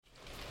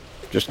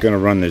Just going to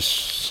run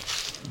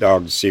this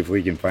dog to see if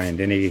we can find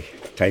any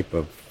type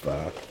of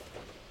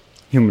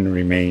human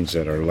remains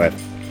that are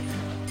left.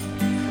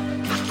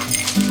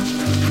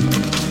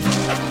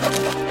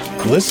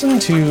 Listen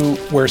to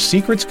Where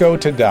Secrets Go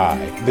to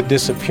Die, The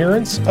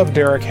Disappearance of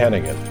Derek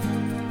Hennigan.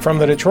 From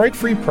the Detroit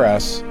Free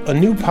Press, a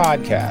new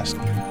podcast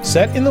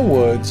set in the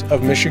woods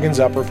of Michigan's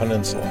Upper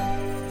Peninsula.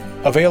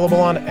 Available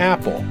on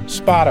Apple,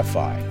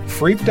 Spotify,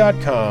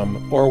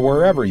 Freep.com, or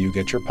wherever you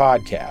get your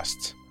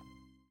podcasts.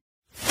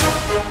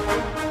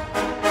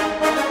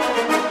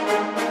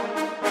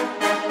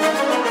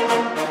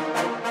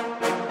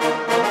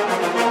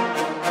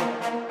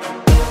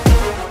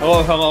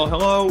 Hello, hello,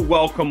 hello.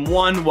 Welcome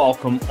one,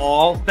 welcome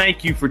all.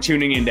 Thank you for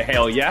tuning in to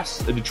Hail Yes,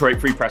 the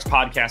Detroit Free Press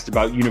podcast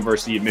about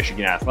University of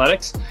Michigan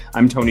athletics.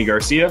 I'm Tony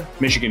Garcia,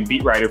 Michigan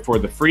beat writer for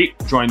The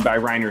Freep, joined by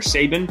Reiner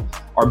Sabin,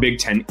 our Big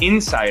Ten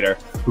insider,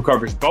 who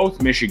covers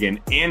both Michigan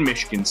and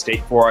Michigan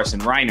State for us.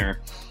 And Reiner,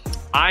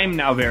 I'm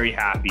now very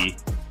happy.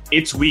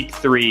 It's week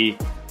 3,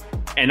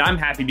 and I'm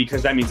happy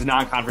because that means the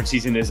non-conference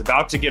season is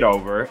about to get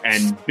over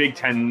and Big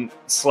Ten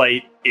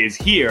slate is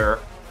here.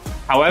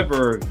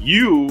 However,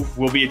 you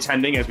will be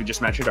attending, as we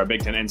just mentioned, our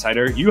Big Ten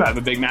insider. You have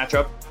a big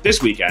matchup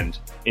this weekend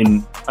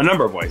in a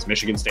number of ways.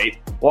 Michigan State,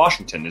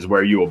 Washington is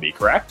where you will be,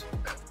 correct?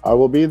 I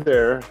will be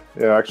there.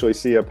 Actually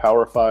see a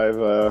Power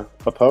 5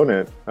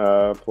 opponent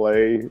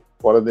play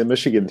one of the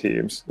Michigan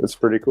teams. It's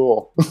pretty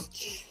cool.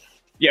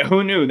 Yeah,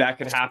 who knew that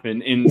could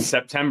happen in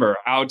September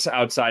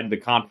outside the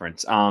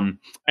conference? And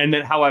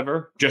then,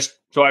 however, just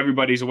so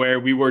everybody's aware,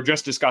 we were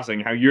just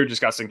discussing how you're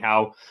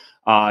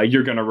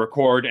going to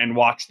record and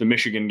watch the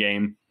Michigan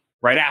game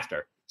right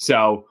after.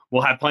 So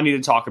we'll have plenty to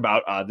talk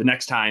about the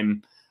next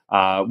time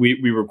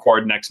we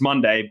record next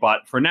Monday.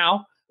 But for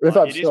now, if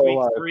I'm still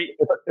alive,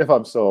 if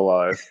I'm still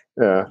alive,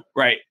 yeah,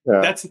 right.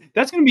 Yeah. That's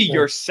going to be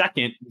your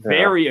second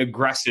very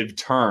aggressive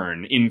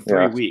turn in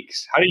 3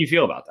 weeks. How do you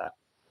feel about that?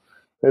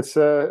 It's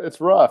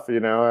rough.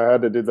 I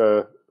had to do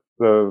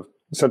the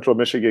Central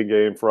Michigan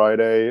game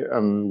Friday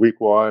on week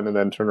 1, and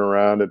then turn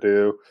around to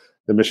do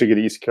the Michigan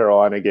East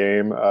Carolina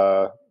game.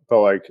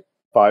 Felt like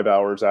 5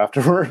 hours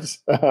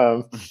afterwards.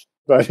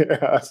 But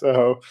yeah,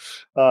 so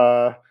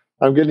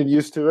I'm getting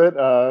used to it.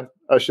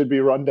 I should be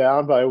run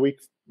down by week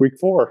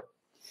 4.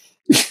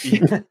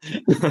 I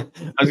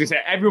was gonna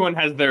say everyone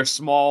has their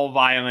small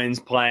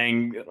violins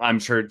playing. I'm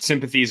sure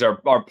sympathies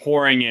are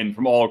pouring in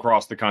from all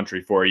across the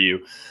country for you.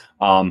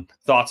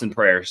 Thoughts and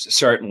prayers,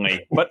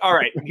 certainly. But all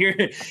right,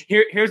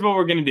 here's what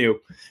we're gonna do.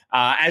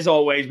 As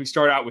always, we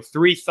start out with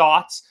 3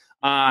 thoughts.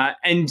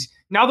 And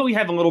now that we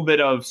have a little bit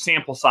of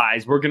sample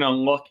size, we're going to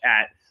look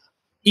at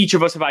each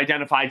of us have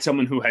identified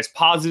someone who has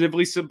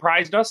positively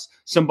surprised us,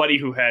 somebody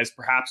who has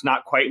perhaps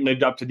not quite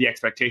lived up to the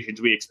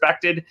expectations we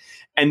expected.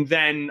 And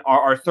then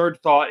our third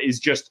thought is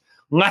just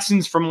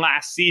lessons from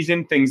last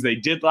season, things they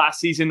did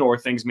last season or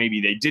things maybe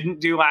they didn't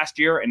do last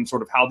year, and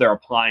sort of how they're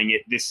applying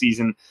it this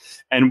season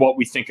and what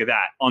we think of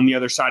that. On the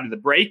other side of the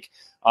break,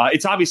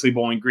 it's obviously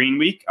Bowling Green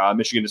week.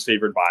 Michigan is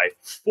favored by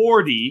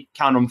 40,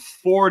 count them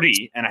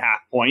 40 and a half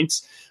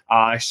points.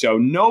 So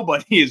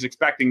nobody is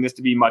expecting this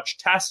to be much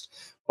test,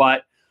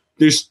 but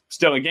there's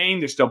still a game.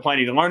 There's still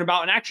plenty to learn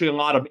about, and actually a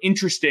lot of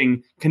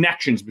interesting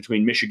connections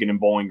between Michigan and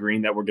Bowling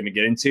Green that we're going to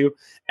get into.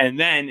 And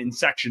then in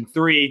section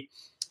 3,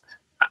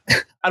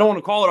 I don't want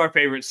to call it our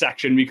favorite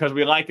section because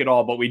we like it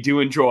all, but we do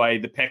enjoy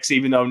the picks,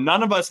 even though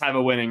none of us have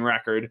a winning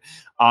record.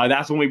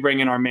 That's when we bring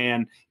in our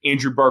man,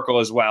 Andrew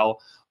Burkle, as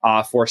well.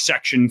 For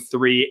section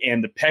 3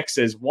 and the picks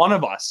as one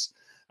of us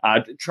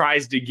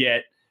tries to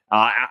get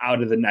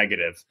out of the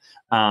negative.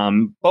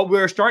 But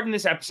we're starting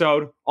this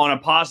episode on a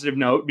positive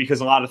note because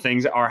a lot of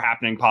things are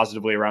happening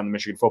positively around the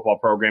Michigan football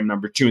program,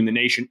 number 2 in the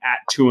nation at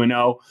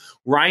 2-0.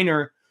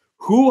 Reiner,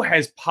 who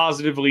has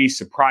positively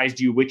surprised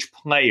you? Which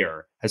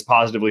player has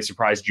positively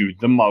surprised you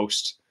the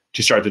most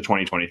to start the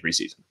 2023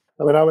 season?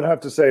 I mean, I would have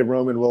to say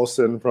Roman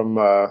Wilson from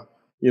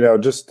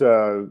just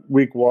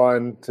week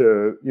 1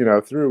 to,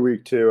 through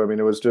week 2. I mean,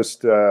 it was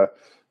just,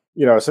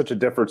 such a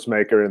difference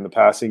maker in the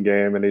passing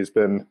game. And he's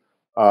been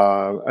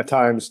at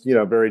times,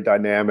 very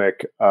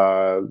dynamic,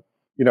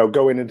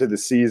 going into the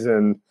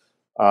season.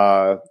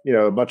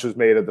 Much was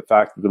made of the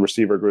fact that the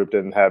receiver group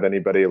didn't have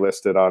anybody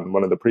listed on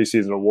one of the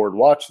preseason award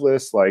watch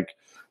lists, like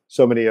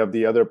so many of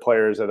the other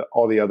players at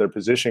all the other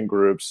position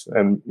groups.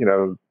 And,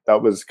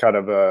 that was kind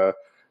of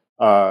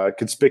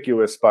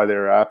conspicuous by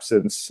their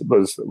absence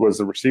was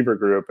the receiver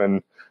group.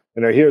 And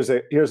here's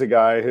a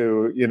guy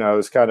who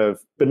has kind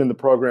of been in the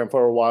program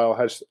for a while,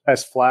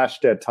 has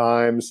flashed at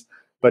times,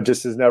 but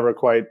just has never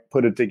quite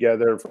put it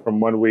together from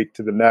one week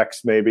to the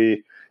next.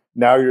 Maybe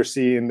now you're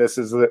seeing this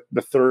is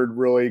the third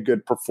really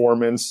good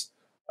performance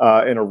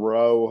in a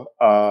row,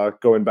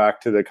 going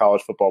back to the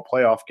college football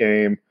playoff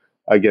game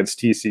against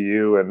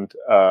TCU, and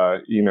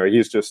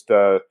he's just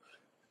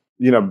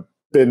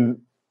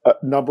been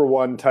number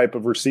one type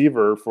of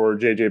receiver for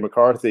JJ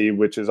McCarthy,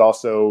 which is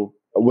also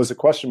was a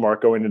question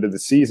mark going into the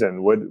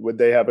season. Would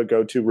they have a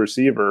go-to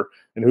receiver,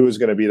 and who is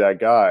going to be that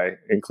guy?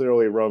 And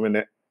clearly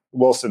Roman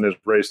Wilson has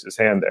raised his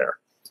hand there.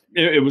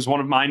 it was one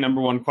of my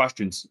number one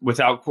questions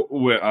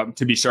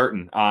to be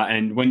certain.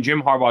 And when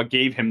Jim Harbaugh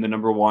gave him the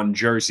number one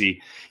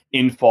jersey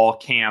in fall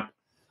camp,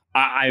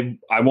 I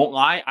won't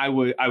lie, I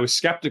was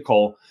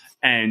skeptical,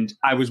 and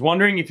I was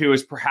wondering if it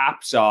was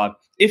perhaps,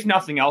 if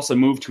nothing else, a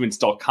move to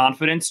instill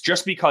confidence.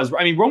 Just because,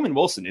 I mean, Roman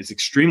Wilson is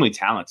extremely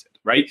talented,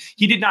 right?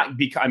 He did not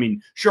become. I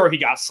mean, sure, he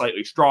got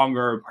slightly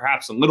stronger,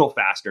 perhaps a little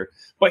faster,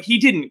 but he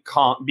didn't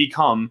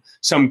become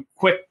some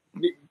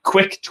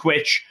quick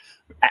twitch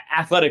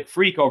athletic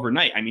freak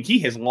overnight. I mean, he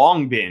has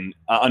long been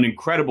an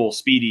incredible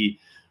speedy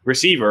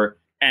receiver,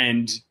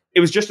 and it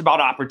was just about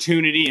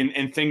opportunity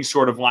and things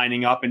sort of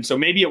lining up. And so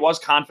maybe it was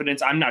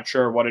confidence. I'm not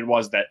sure what it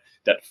was that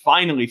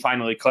finally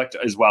clicked,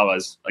 as well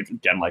as,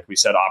 like we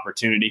said,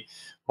 opportunity.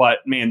 But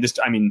man,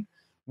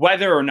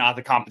 whether or not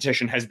the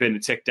competition has been a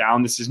tick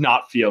down, this does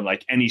not feel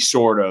like any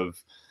sort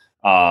of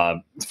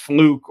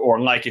fluke, or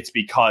like it's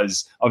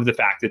because of the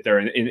fact that they're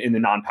in the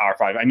non-Power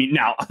 5. I mean,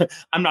 now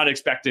I'm not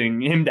expecting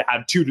him to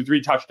have 2 to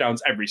 3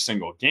 touchdowns every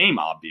single game,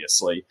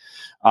 obviously.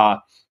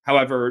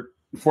 However,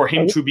 for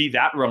him to be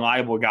that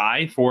reliable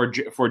guy for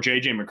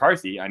JJ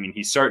McCarthy, I mean,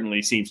 he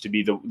certainly seems to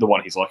be the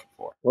one he's looking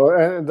for. Well,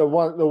 and the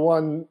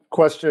one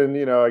question,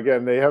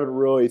 again, they haven't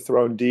really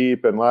thrown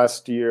deep. And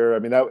last year, I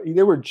mean,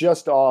 they were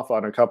just off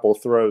on a couple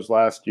throws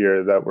last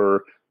year that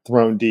were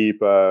thrown deep.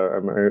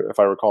 If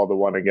I recall, the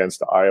one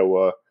against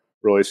Iowa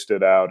really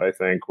stood out, I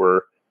think,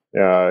 where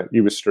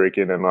he was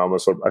streaking and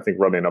almost, I think,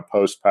 running a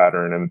post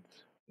pattern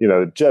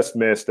and, just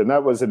missed. And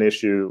that was an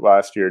issue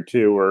last year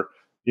too, where,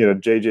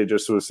 JJ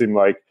just seemed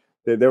like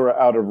they were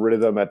out of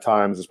rhythm at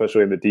times,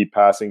 especially in the deep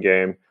passing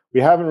game.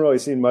 We haven't really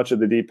seen much of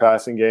the deep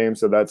passing game,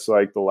 so that's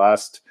like the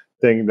last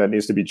thing that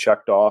needs to be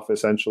checked off,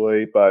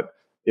 essentially. But,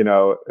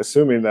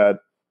 assuming that,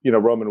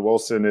 Roman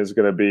Wilson is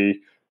going to be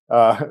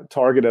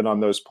targeted on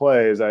those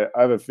plays, I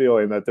have a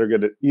feeling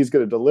that he's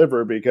going to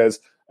deliver, because,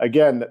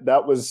 again,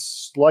 that was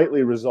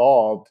slightly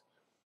resolved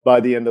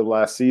by the end of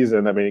last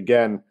season. I mean,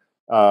 again,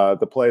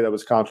 the play that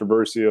was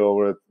controversial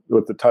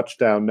with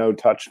the no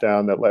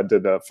touchdown that led to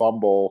the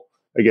fumble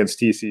against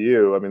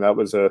TCU. I mean, that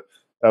was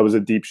a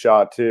deep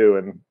shot too.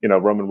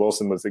 And, Roman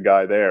Wilson was the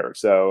guy there.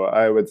 So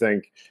I would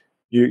think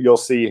you'll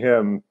see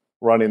him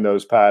running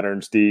those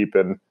patterns deep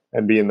and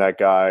being that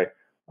guy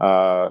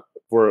for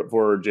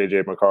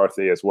JJ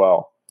McCarthy as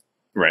well.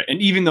 Right.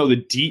 And even though the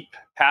deep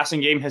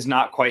passing game has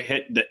not quite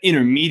hit, the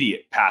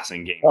intermediate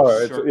passing game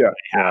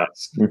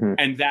has. Mm-hmm.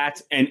 And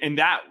that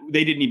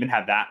they didn't even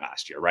have that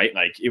last year, right?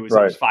 Like it was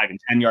 5 and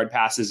 10 yard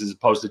passes as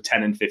opposed to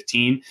 10 and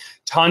 15.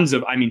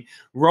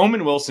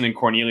 Roman Wilson and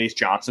Cornelius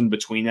Johnson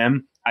between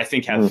them, I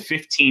think, have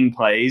 15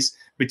 plays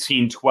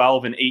between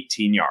 12 and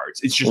 18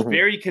 yards. It's just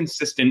very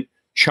consistent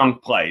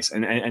chunk plays,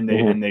 and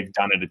they've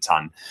done it a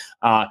ton.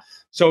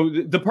 So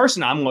the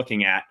person I'm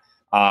looking at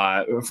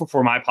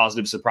for my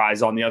positive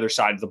surprise on the other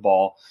side of the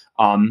ball,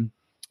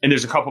 and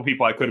there's a couple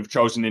people I could have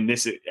chosen in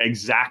this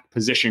exact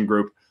position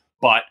group,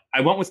 but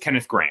I went with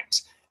Kenneth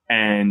Grant,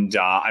 and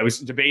I was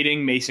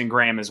debating Mason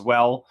Graham as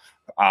well.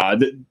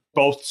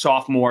 Both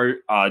sophomore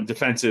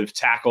defensive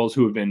tackles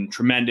who have been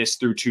tremendous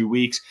through 2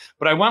 weeks,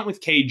 but I went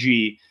with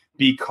KG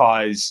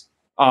because,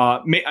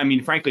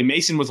 frankly,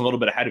 Mason was a little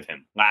bit ahead of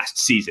him last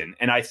season,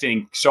 and I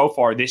think so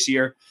far this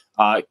year,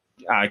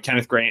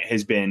 Kenneth Grant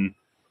has been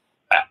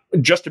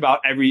just about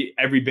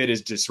every bit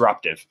as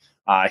disruptive.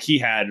 He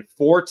had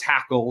 4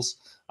 tackles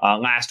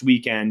last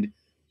weekend.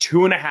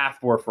 2.5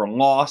 were for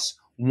loss.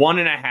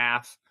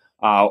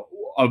 1.5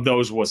 of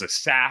those was a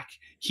sack.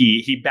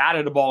 He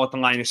batted a ball at the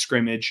line of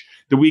scrimmage.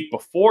 The week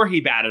before, he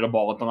batted a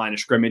ball at the line of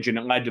scrimmage, and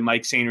it led to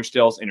Mike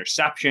Sainterstill's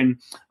interception.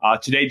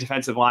 Today,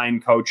 defensive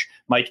line coach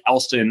Mike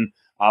Elston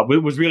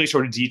was really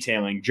sort of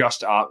detailing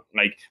just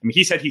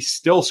he said he's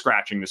still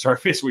scratching the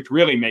surface, which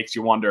really makes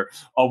you wonder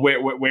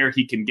where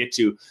he can get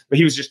to. But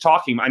he was just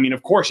talking. I mean,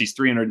 of course, he's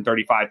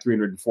 335,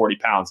 340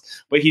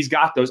 pounds, but he's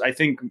got those. I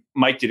think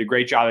Mike did a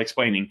great job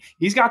explaining.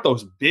 He's got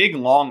those big,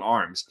 long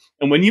arms.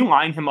 And when you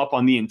line him up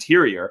on the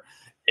interior,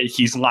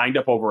 he's lined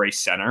up over a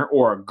center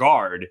or a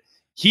guard,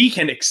 he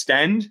can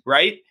extend,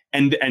 right?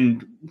 And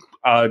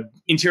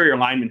interior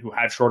linemen who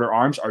have shorter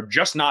arms are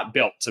just not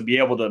built to be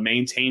able to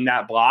maintain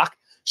that block.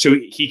 So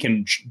he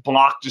can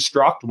block,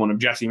 destruct one of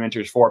Jesse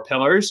Minter's 4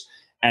 pillars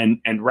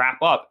and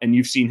wrap up. And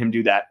you've seen him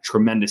do that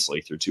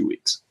tremendously through 2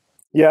 weeks.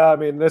 Yeah, I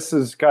mean, this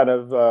is kind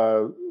of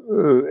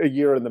a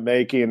year in the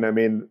making. I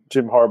mean,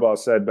 Jim Harbaugh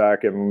said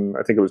back in,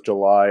 I think it was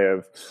July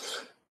of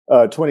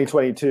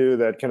 2022,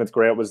 that Kenneth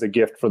Grant was the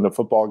gift from the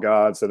football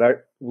gods. So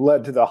that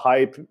led to the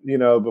hype,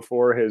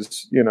 before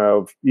his,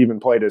 even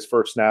played his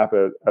first snap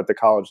at the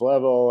college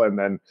level. And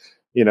then,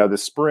 the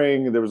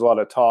spring, there was a lot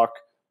of talk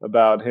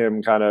about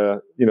him kind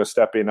of,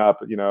 stepping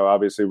up,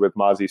 obviously with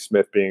Mozzie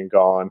Smith being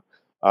gone,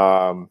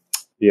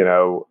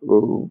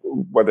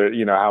 whether,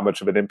 how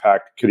much of an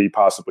impact could he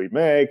possibly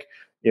make?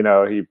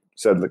 He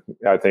said,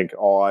 I think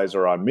all eyes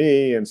are on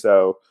me. And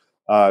so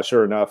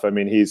sure enough, I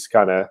mean, he's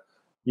kind of,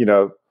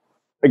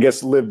 I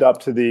guess lived up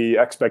to the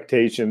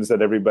expectations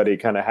that everybody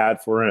kind of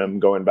had for him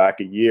going back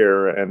a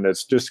year. And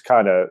it's just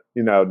kind of,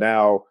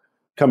 now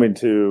coming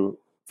to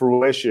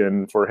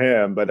fruition for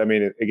him. But I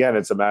mean, again,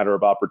 it's a matter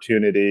of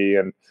opportunity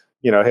and,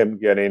 him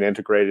getting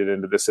integrated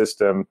into the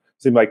system.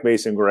 Seemed like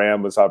Mason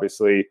Graham was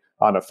obviously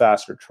on a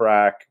faster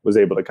track, was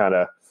able to kind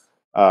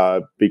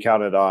of be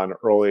counted on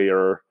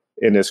earlier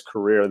in his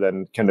career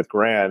than Kenneth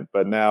Grant.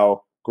 But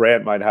now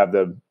Grant might have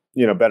the,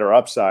 better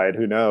upside.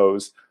 Who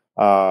knows?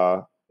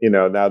 Now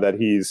that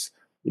he's,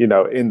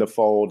 in the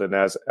fold and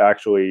has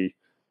actually,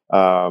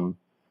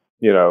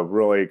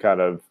 really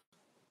kind of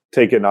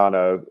taken on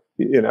a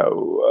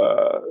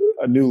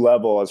new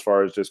level as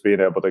far as just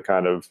being able to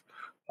kind of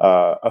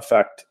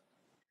affect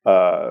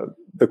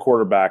the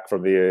quarterback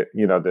from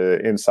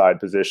the inside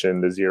position,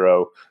 the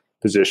zero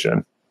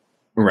position.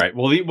 Right.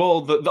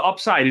 Well, the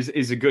upside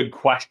is a good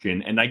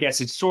question, and I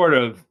guess it's sort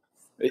of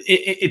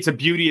it's a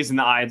beauty is in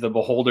the eye of the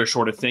beholder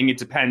sort of thing. It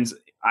depends.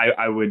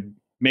 I would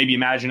maybe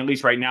imagine, at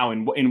least right now,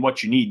 in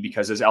what you need,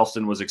 because as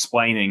Elston was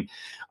explaining,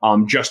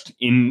 just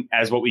in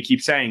as what we keep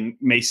saying,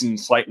 Mason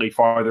slightly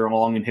farther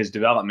along in his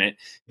development,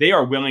 they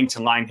are willing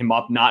to line him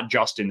up not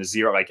just in the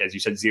zero, like as you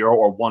said, 0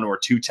 or 1 or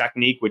 2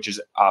 technique, which is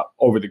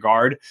over the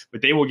guard,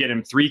 but they will get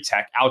him 3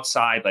 tech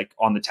outside, like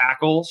on the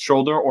tackle,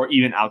 shoulder, or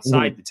even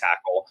outside the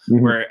tackle.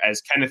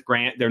 Whereas Kenneth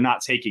Grant, they're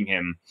not taking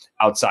him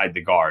outside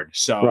the guard.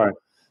 So,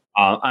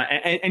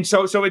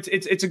 so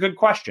it's a good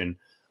question.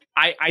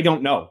 I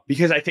don't know,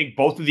 because I think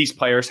both of these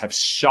players have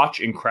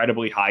such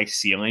incredibly high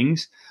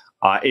ceilings.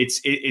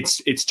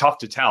 It's tough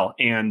to tell,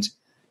 and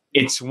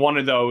it's one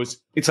of those.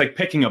 It's like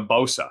picking a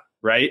Bosa,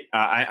 right?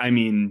 I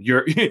mean,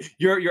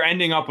 you're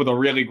ending up with a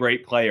really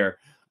great player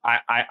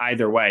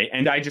either way.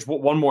 And I just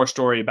one more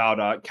story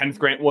about Kenneth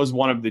Grant was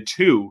one of the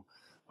 2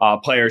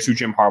 players who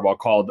Jim Harbaugh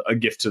called a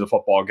gift to the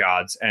football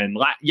gods. And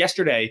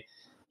yesterday,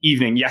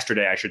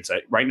 I should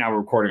say. Right now we're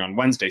recording on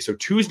Wednesday. So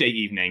Tuesday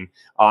evening,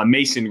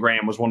 Mason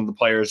Graham was one of the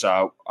players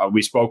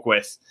we spoke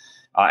with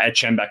at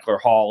Schembechler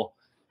Hall.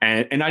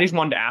 And I just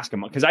wanted to ask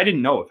him, because I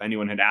didn't know if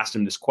anyone had asked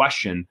him this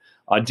question.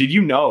 Did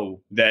you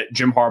know that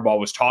Jim Harbaugh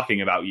was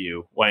talking about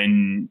you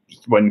when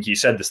he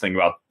said this thing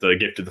about the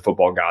gift of the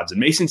football gods? And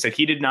Mason said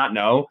he did not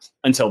know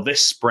until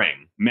this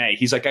spring, May.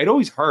 He's like, I'd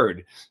always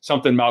heard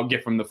something about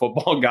gift from the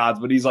football gods,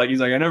 but he's like,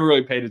 I never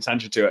really paid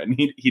attention to it. And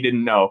he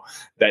didn't know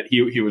that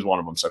he was one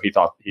of them. So he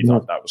thought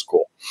that was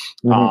cool.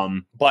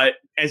 But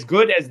as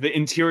good as the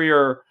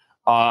interior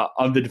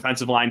of the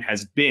defensive line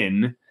has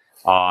been,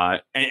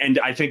 and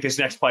I think this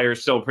next player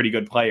is still a pretty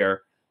good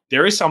player,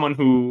 there is someone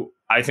who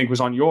I think was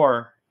on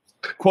your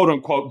quote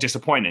unquote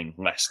disappointing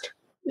list.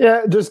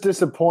 Yeah, just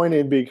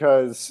disappointing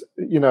because,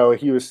 he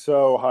was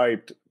so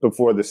hyped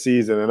before the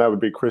season, and that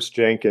would be Chris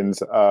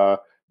Jenkins.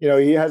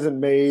 He hasn't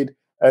made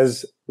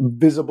as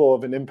visible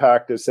of an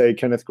impact as, say,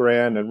 Kenneth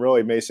Grant and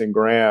really Mason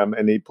Graham,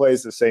 and he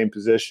plays the same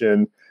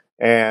position.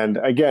 And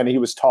again, he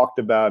was talked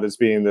about as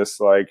being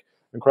this like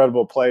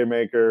incredible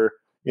playmaker,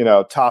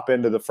 top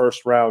end of the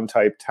first round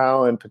type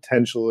talent,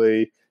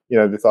 potentially.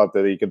 They thought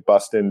that he could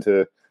bust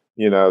into,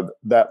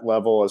 that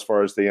level as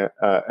far as the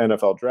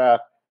NFL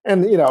draft.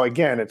 And,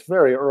 again, it's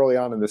very early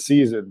on in the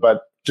season,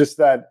 but just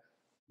that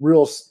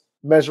real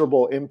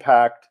measurable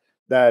impact,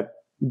 that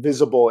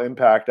visible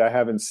impact, I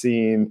haven't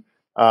seen.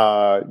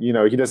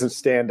 He doesn't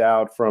stand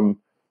out from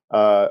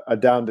a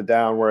down to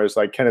down, whereas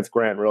like Kenneth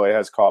Grant really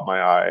has caught my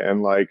eye,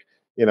 and like,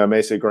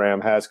 Mason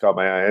Graham has caught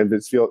my eye, and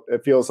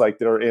it feels like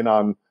they're in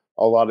on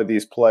a lot of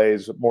these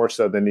plays more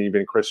so than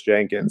even Chris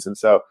Jenkins. And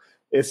so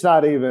it's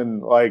not even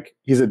like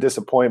he's a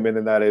disappointment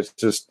in that it's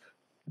just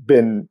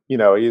been,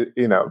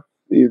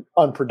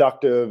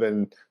 unproductive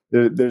and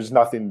there's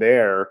nothing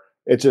there.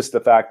 It's just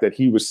the fact that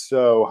he was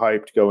so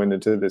hyped going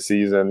into the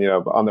season,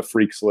 on the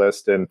freaks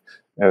list and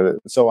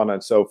so on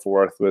and so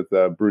forth with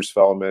Bruce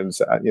Feldman's,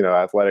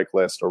 athletic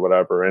list or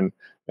whatever. And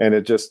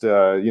it just,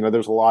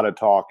 there's a lot of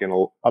talk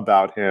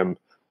about him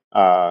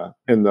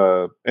in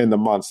the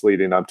months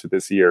leading up to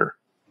this year.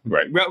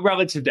 Right.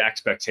 Relative to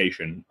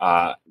expectation.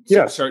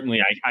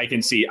 Certainly I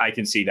can see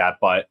that,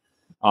 but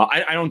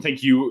I don't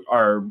think you're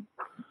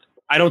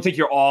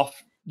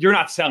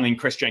not selling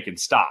Chris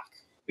Jenkins stock.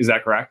 Is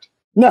that correct?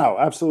 No,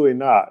 absolutely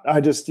not.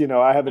 I just,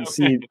 I haven't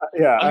seen.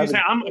 Yeah,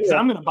 I'm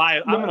going to buy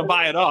it. I'm going to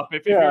buy it up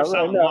if you're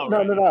selling low.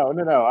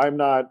 No. I'm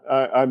not.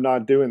 I'm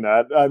not doing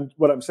that.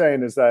 What I'm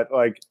saying is that,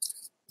 like,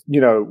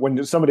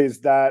 when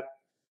somebody's that,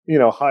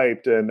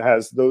 hyped and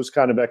has those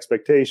kind of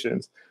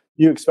expectations,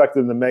 you expect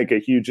them to make a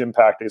huge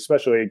impact,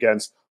 especially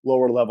against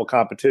lower level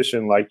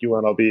competition like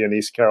UNLV and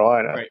East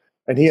Carolina. Right.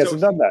 And he hasn't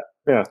done that.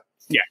 Yeah.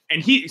 Yeah.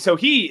 And he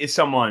is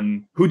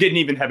someone who didn't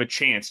even have a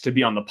chance to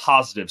be on the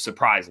positive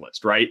surprise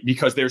list, right?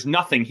 Because there's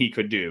nothing he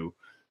could do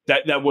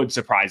that would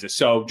surprise us.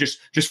 So just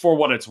for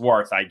what it's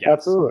worth, I guess.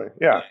 Absolutely.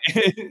 Yeah.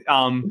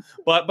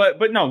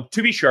 But no,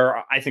 to be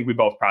sure, I think we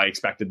both probably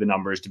expected the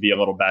numbers to be a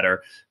little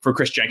better for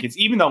Chris Jenkins,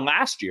 even though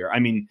last year, I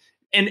mean,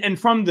 and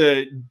from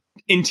the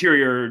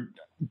interior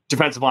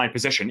defensive line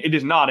position, it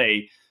is not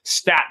a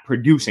stat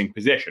producing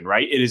position,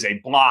 right? It is a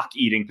block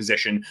eating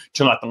position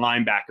to let the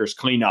linebackers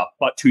clean up.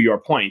 But to your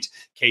point,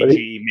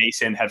 KG,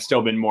 Mason have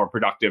still been more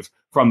productive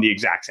from the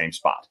exact same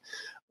spot.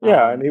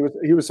 Yeah, and he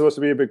was supposed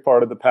to be a big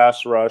part of the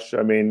pass rush.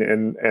 I mean,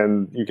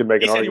 and you can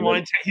make an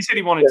argument. He said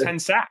he wanted 10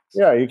 sacks.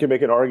 Yeah, you can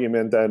make an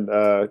argument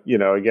that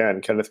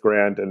again, Kenneth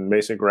Grant and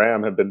Mason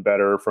Graham have been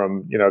better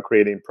from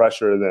creating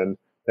pressure than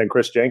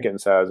Chris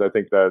Jenkins has. I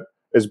think that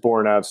is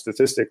borne out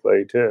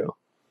statistically too.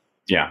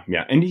 Yeah,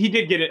 and he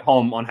did get it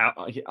home on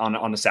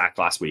a sack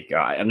last week,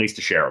 at least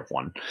a share of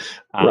one.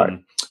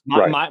 Right.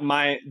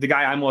 The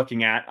guy I'm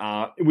looking at,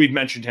 we've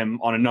mentioned him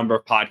on a number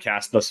of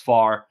podcasts thus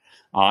far.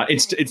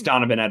 It's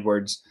Donovan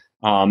Edwards,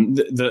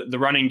 the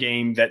running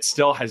game that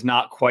still has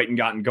not quite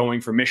gotten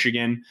going for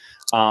Michigan,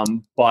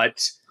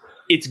 but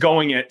it's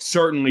going at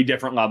certainly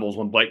different levels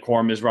when Blake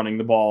Corum is running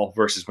the ball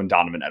versus when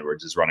Donovan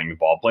Edwards is running the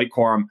ball. Blake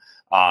Corum,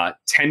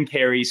 10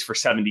 carries for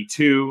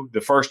 72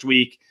 the first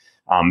week,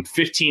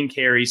 15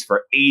 carries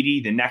for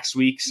 80 the next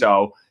week.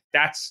 So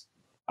that's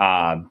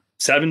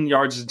 7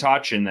 yards a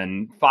touch and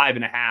then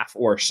 5.5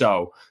 or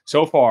so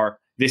far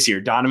this year.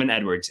 Donovan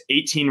Edwards,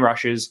 18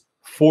 rushes,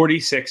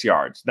 46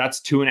 yards.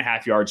 That's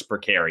 2.5 yards per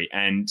carry.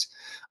 And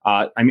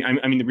I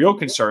mean, the real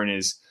concern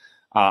is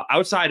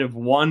outside of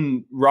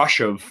one rush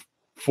of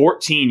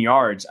 14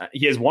 yards,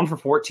 he has 1 for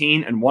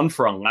 14 and 1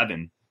 for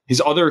 11.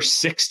 His other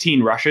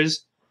 16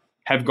 rushes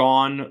have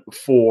gone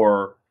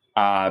for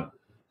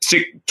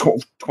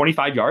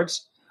 25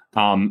 yards.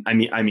 I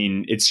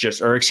mean, it's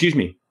just, or excuse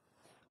me,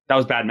 that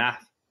was bad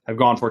math. Have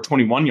gone for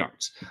 21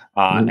 yards.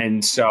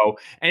 And so,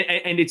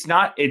 and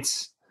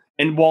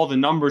and while the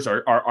numbers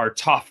are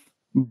tough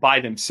by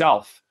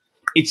themselves,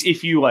 it's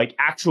if you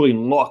actually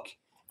look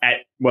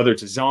at whether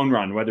it's a zone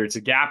run, whether it's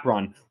a gap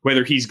run,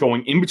 whether he's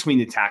going in between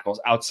the tackles,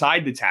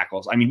 outside the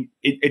tackles. I mean,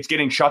 it's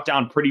getting shut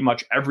down pretty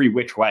much every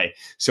which way.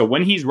 So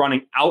when he's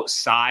running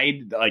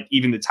outside,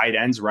 even the tight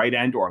ends, right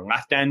end or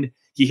left end,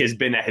 he has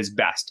been at his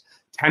best.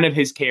 10 of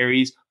his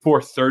carries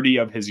for 30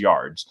 of his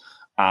yards.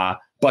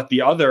 But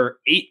the other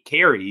 8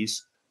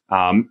 carries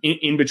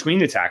in between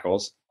the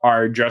tackles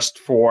are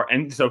just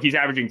and so he's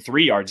averaging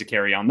 3 yards a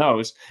carry on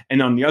those.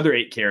 And on the other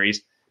 8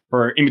 carries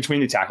for in between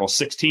the tackles,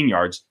 16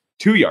 yards,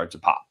 2 yards a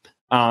pop.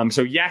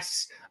 So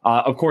yes,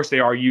 of course they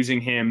are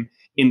using him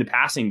in the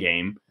passing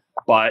game,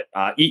 but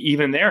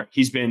even there,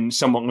 he's been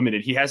somewhat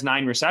limited. He has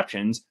 9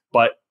 receptions,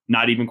 but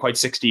not even quite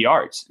 60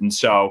 yards. And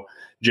so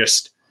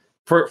just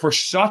for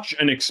such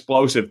an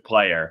explosive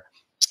player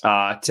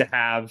to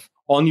have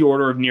on the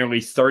order of nearly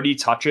 30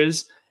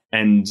 touches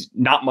and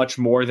not much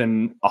more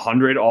than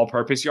 100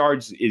 all-purpose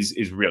yards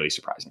is really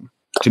surprising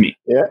to me.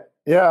 Yeah.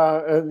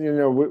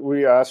 And,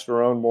 we asked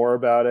Aaron more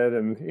about it,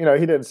 and,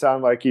 he didn't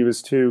sound like he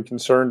was too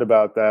concerned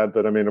about that.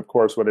 But I mean, of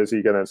course, what is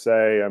he going to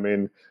say? I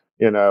mean,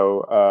 he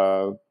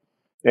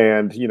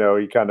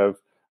kind of,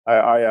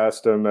 I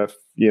asked him if,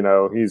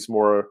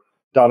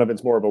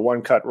 Donovan's more of a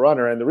one-cut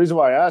runner. And the reason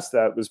why I asked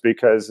that was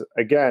because,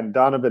 again,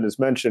 Donovan has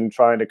mentioned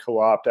trying to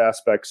co-opt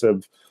aspects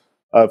of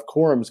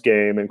Corum's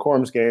game, and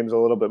Corum's game is a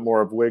little bit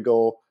more of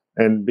wiggle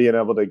and being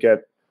able to get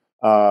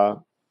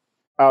out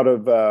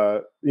of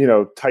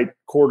tight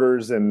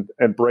quarters and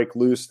break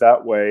loose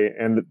that way.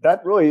 And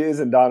that really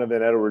isn't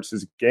Donovan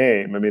Edwards'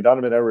 game. I mean,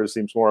 Donovan Edwards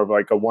seems more of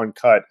like a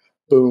one-cut,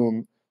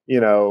 boom,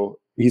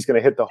 he's going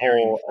to hit the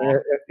hole.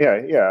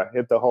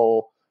 Hit the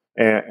hole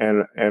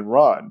and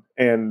run.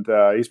 And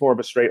he's more of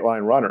a straight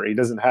line runner. He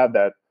doesn't have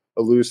that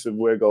elusive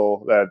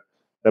wiggle that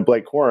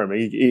Blake Corum.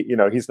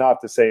 He's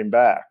not the same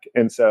back.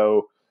 And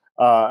so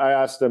I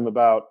asked him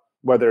about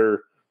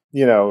whether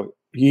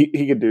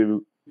he could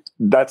do.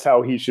 That's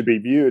how he should be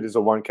viewed as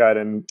a one cut.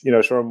 And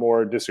Sherman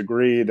Moore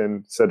disagreed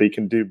and said he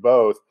can do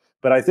both.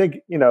 But I think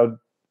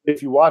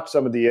if you watch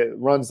some of the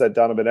runs that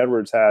Donovan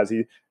Edwards has,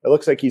 it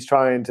looks like he's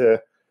trying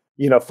to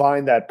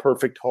find that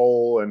perfect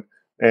hole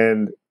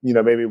and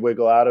maybe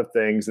wiggle out of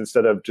things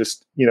instead of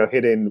just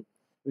hitting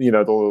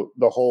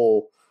the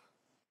hole,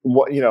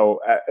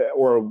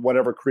 or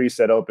whatever crease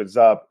that opens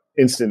up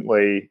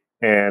instantly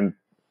and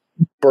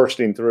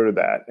bursting through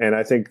that. And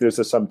I think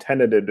there's some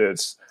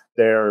tentativeness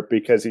there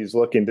because he's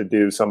looking to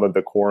do some of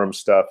the Corum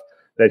stuff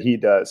that he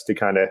does to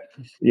kind of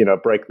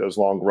break those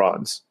long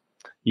runs.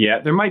 Yeah,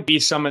 there might be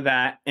some of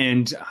that.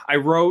 And I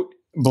wrote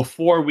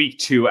before week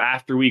 2,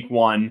 after week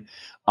 1,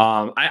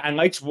 I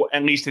liked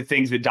at least the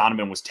things that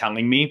Donovan was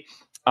telling me,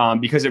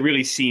 because it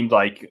really seemed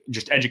like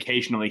just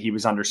educationally he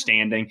was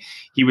understanding.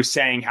 He was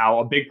saying how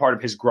a big part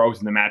of his growth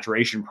in the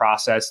maturation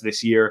process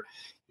this year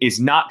is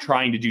not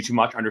trying to do too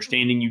much,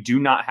 understanding you do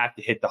not have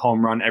to hit the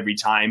home run every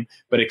time,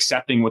 but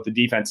accepting what the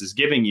defense is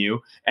giving you.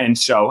 And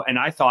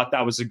I thought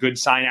that was a good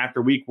sign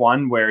after week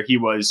 1, where he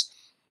was,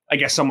 I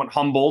guess, somewhat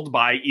humbled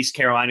by East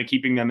Carolina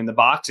keeping them in the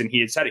box. And he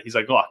had said it. He's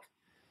like, look,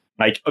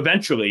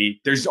 eventually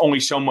there's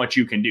only so much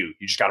you can do.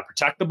 You just got to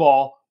protect the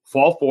ball,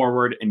 fall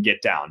forward, and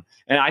get down.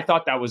 And I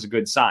thought that was a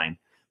good sign.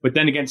 But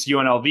then against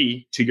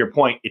UNLV, to your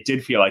point, it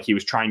did feel like he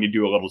was trying to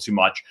do a little too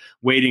much,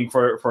 waiting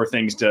for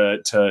things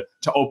to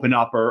open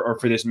up or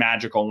for this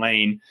magical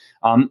lane.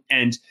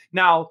 And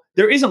now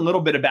there is a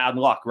little bit of bad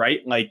luck, right?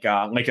 I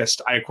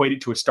equate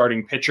it to a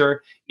starting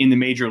pitcher in the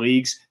major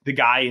leagues, the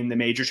guy in the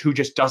majors who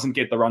just doesn't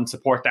get the run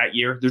support that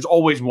year. There's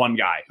always one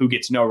guy who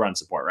gets no run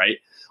support, right?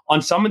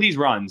 On some of these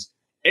runs,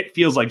 it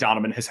feels like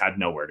Donovan has had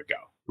nowhere to go.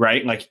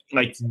 Right. Like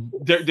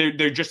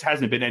there just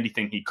hasn't been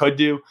anything he could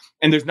do.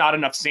 And there's not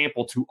enough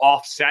sample to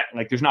offset.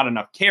 Like there's not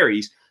enough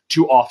carries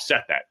to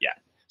offset that yet.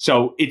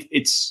 So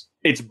it's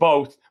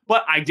both.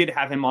 But I did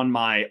have him on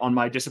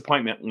my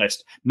disappointment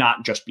list,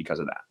 not just because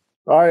of that.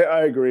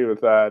 I agree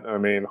with that. I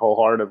mean,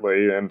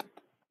 wholeheartedly. And,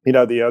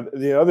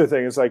 the other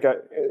thing is like,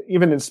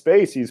 even in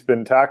space, he's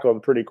been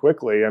tackled pretty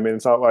quickly. I mean,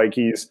 it's not like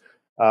he's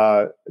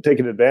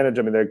taken advantage.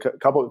 I mean, there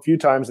are a few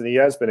times that he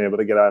has been able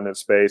to get out in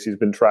space. He's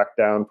been tracked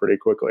down pretty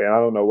quickly. And I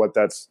don't know what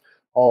that's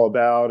all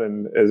about.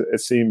 And it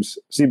seems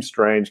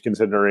strange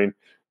considering,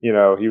 he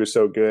was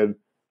so good,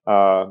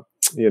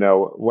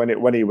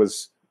 when he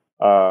was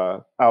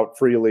out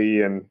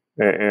freely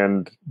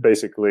and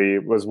basically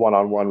was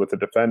one-on-one with the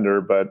defender,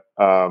 but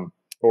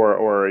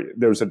or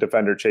there was a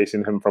defender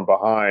chasing him from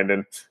behind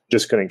and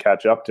just couldn't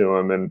catch up to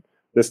him. And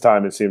this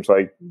time it seems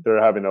like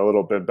they're having a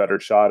little bit better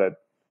shot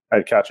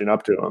at catching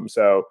up to him.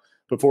 So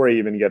before he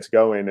even gets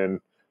going and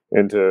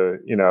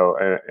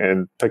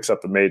picks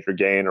up a major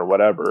gain or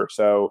whatever.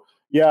 So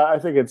yeah, I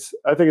think it's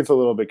a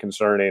little bit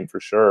concerning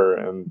for sure.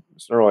 And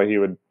certainly he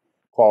would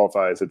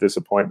qualify as a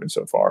disappointment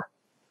so far.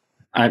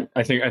 I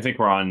think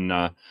we're on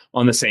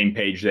the same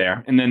page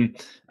there. And then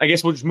I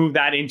guess we'll just move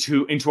that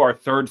into our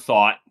third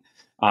thought,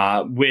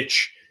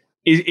 which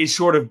is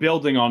sort of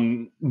building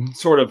on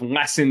sort of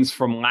lessons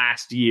from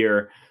last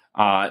year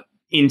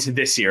into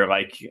this year.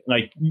 Like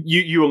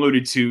you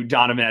alluded to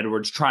Donovan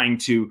Edwards trying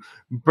to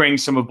bring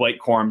some of Blake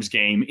Corum's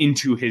game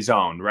into his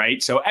own,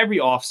 right? So every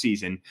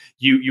offseason,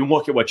 you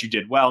look at what you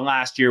did well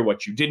last year,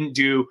 what you didn't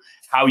do,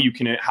 how you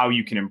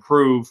can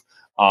improve,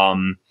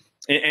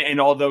 and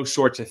all those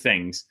sorts of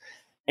things.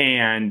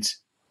 And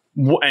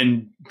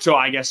so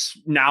I guess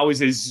now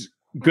is as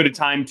good a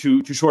time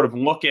to sort of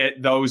look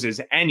at those as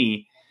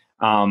any,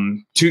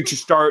 to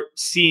start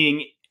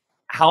seeing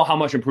how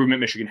much improvement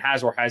Michigan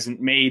has or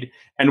hasn't made.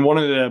 And one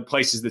of the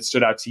places that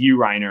stood out to you,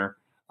 Reiner,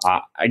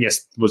 I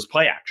guess, was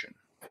play action.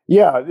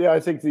 Yeah, I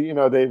think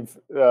they've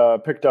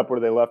picked up where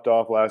they left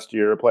off last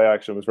year. Play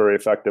action was very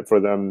effective for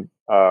them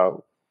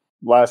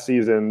last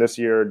season. This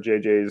year,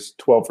 JJ's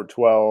 12 for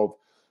 12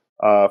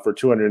 for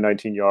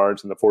 219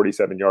 yards and the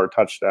 47-yard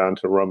touchdown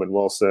to Roman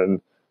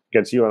Wilson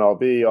against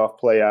UNLV off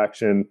play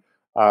action.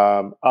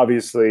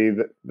 Obviously,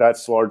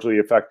 that's largely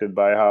affected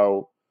by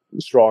how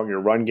strong your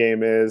run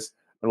game is.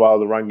 And while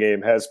the run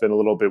game has been a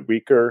little bit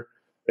weaker,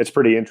 it's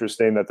pretty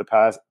interesting that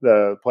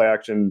the play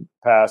action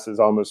pass has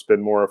almost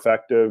been more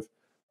effective.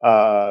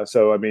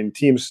 So, I mean,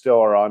 teams still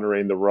are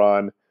honoring the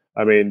run.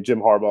 I mean, Jim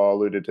Harbaugh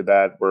alluded to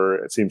that, where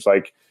it seems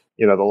like,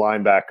 the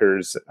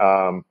linebackers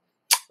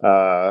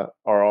are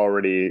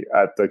already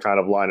at the kind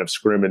of line of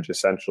scrimmage,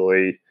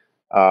 essentially,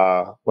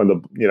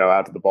 when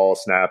after the ball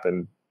snap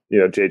and,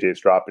 JJ's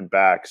dropping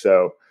back.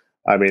 So,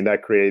 I mean,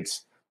 that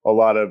creates a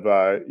lot of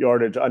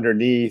yardage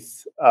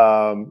underneath,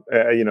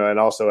 and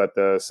also at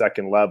the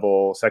second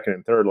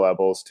and third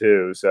levels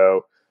too.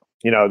 So,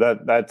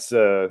 that's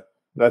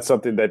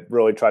something that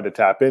really tried to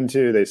tap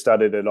into. They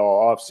studied it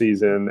all off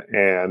season,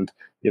 and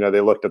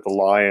they looked at the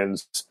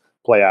Lions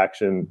play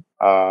action,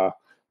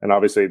 and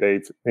obviously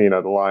the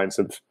Lions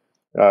have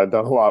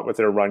done a lot with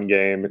their run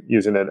game,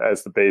 using it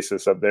as the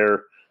basis of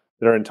their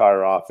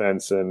entire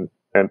offense and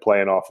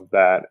playing off of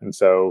that. And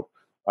so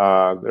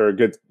they're a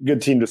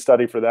good team to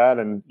study for that.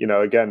 And,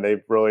 again,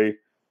 they've really,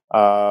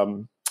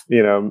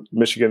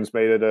 Michigan's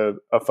made it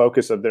a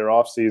focus of their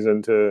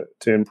offseason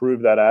to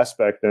improve that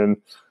aspect. And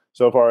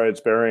so far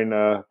it's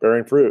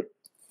bearing fruit.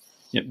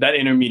 Yeah, that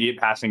intermediate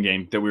passing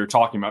game that we were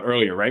talking about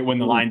earlier, right? When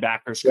the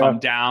linebackers come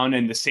down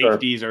and the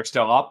safeties are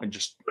still up, and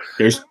just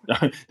there's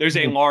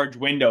a large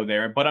window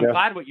there. But I'm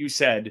glad what you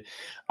said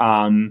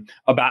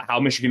about how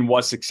Michigan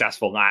was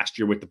successful last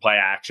year with the play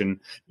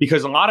action,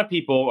 because a lot of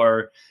people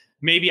are,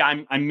 maybe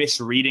I'm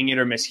misreading it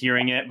or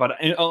mishearing it, but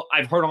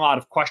I've heard a lot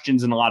of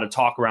questions and a lot of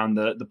talk around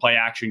the play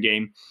action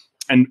game.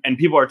 And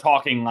people are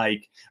talking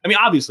like, I mean,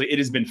 obviously it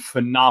has been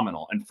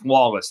phenomenal and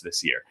flawless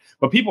this year,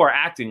 but people are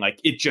acting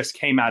like it just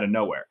came out of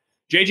nowhere.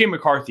 JJ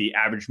McCarthy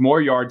averaged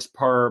more yards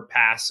per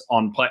pass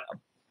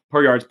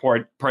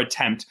per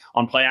attempt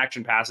on play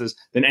action passes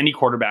than any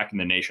quarterback in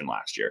the nation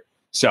last year.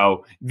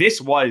 So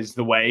this was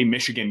the way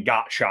Michigan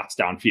got shots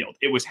downfield.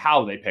 It was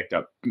how they picked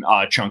up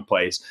chunk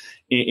plays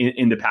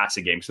in the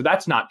passing game. So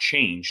that's not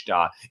changed.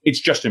 It's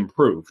just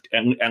improved,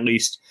 at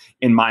least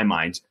in my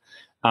mind.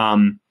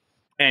 And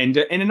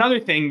another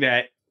thing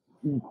that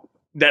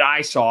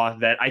I saw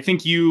that I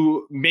think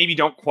you maybe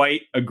don't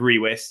quite agree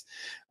with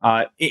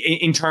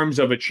in terms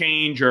of a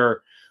change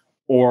or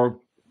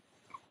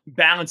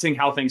balancing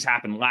how things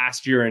happened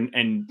last year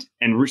and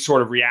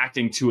sort of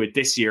reacting to it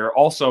this year,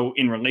 also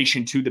in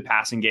relation to the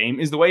passing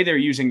game, is the way they're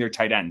using their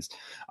tight ends.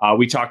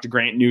 We talked to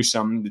Grant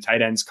Newsome, the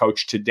tight ends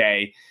coach,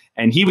 today,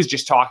 and he was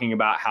just talking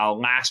about how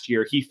last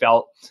year he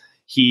felt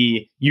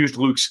he used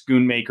Luke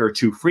Schoonmaker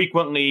too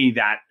frequently.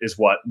 That is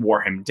what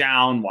wore him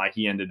down, why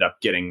he ended up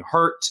getting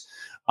hurt.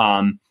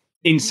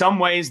 In some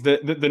ways,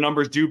 the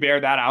numbers do bear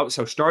that out.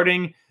 So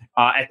starting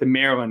at the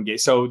Maryland game,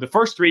 so the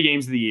first 3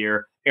 games of the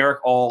year, Eric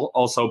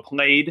also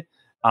played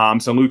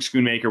So Luke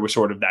Schoonmaker was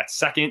sort of that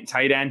second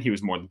tight end. He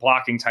was more the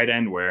blocking tight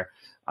end where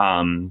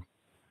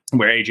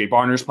AJ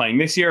Barner's playing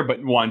this year.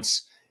 But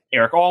once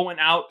Eric All went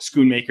out,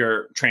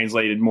 Schoonmaker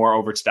translated more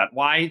over to that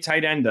Y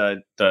tight end,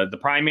 the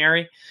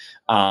primary.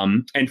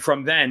 And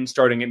from then,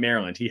 starting at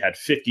Maryland, he had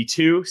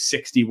 52,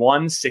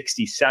 61,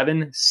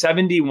 67,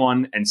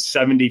 71, and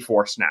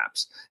 74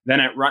 snaps. Then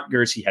at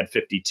Rutgers, he had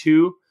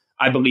 52.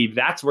 I believe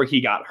that's where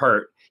he got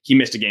hurt. He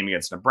missed a game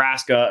against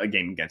Nebraska, a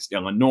game against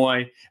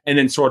Illinois, and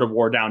then sort of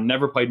wore down,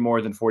 never played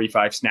more than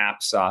 45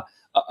 snaps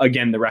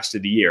again the rest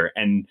of the year.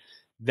 And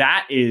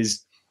that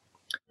is,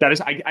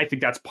 I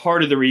think that's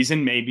part of the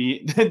reason.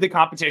 Maybe the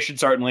competition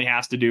certainly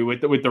has to do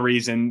with the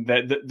reason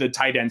that the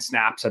tight end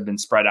snaps have been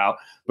spread out.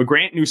 But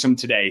Grant Newsome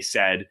today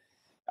said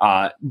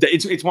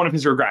it's one of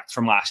his regrets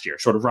from last year,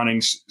 sort of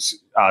running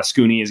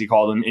Scooney, as he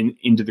called him,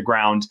 into the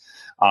ground.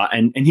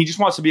 And he just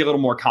wants to be a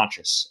little more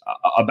conscious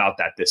about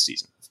that this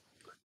season.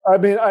 I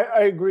mean,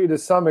 I agree to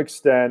some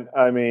extent.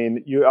 I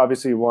mean, you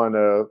obviously want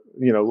to,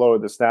 lower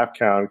the snap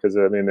count because,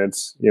 I mean,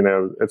 it's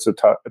a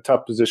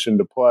tough position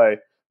to play.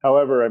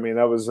 However, I mean,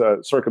 that was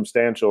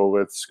circumstantial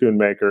with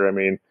Schoonmaker. I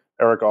mean,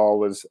 Eric All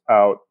was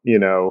out,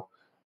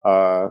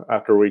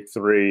 after week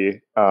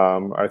 3.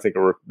 I think,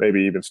 or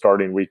maybe even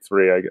starting week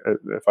 3,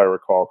 if I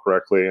recall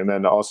correctly. And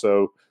then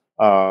also,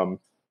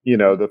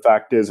 the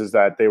fact is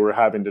that they were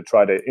having to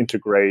try to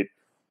integrate,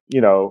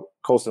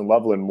 Colston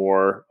Loveland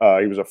more.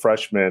 He was a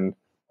freshman.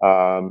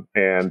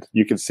 And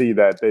you can see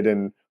that they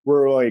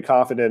were really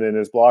confident in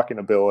his blocking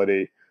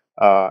ability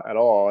at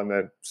all. And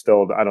then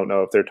still, I don't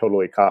know if they're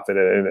totally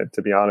confident in it,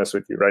 to be honest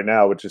with you right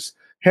now, which is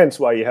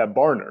hence why you have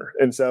Barner.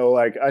 And so,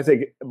 I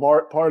think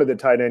part of the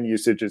tight end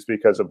usage is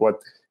because of what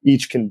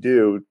each can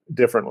do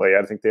differently.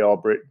 I think they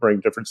all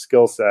bring different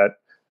skill set,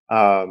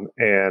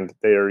 and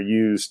they are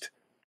used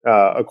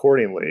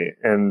accordingly.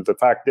 And the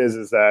fact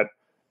is that,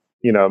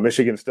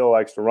 Michigan still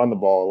likes to run the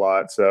ball a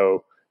lot.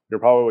 So you're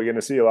probably going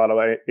to see a lot of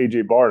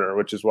AJ Barner,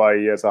 which is why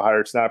he has a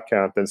higher snap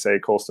count than, say,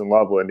 Colston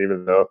Loveland,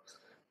 even though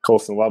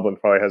Colston Loveland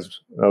probably has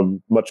a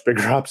much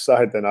bigger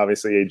upside than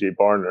obviously AJ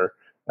Barner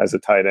as a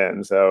tight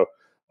end. So,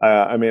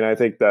 I mean, I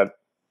think that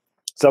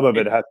some of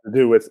it has to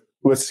do with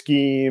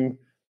scheme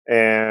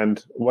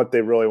and what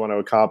they really want to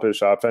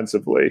accomplish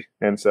offensively.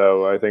 And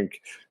so I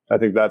think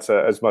that's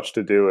as much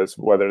to do as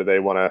whether they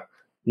want to,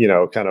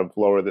 kind of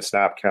lower the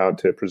snap count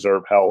to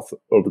preserve health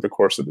over the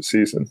course of the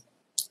season.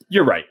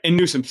 You're right. And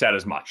Newsome said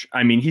as much.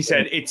 I mean, he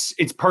said it's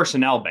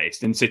personnel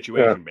based and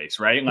situation based,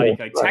 right?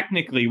 Like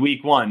technically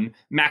week 1,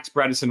 Max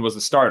Bredesen was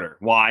the starter.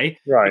 Why?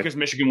 Right. Because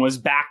Michigan was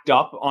backed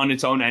up on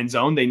its own end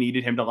zone. They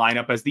needed him to line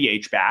up as the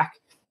H-back.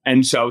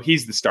 And so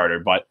he's the starter.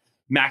 But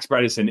Max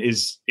Bredesen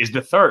is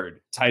the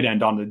third tight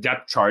end on the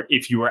depth chart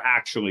if you were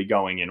actually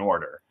going in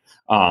order,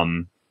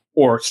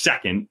 or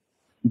second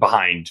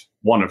behind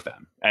one of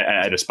them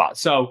at a spot.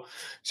 So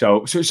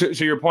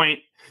your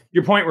point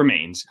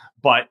remains,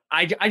 but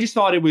I just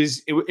thought it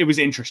was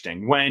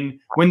interesting when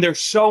there's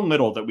so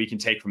little that we can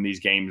take from these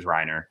games,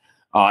 Reiner.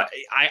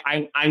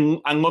 I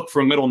look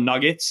for little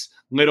nuggets,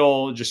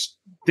 little just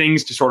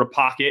things to sort of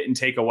pocket and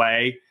take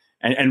away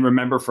and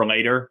remember for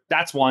later.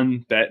 That's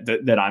one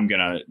that I'm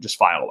gonna just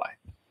file away.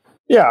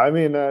 Yeah, I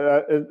mean,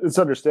 it's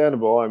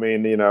understandable. I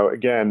mean,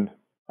 again,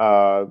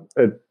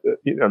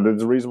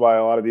 there's a reason why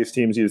a lot of these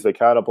teams use the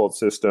catapult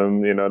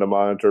system, to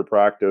monitor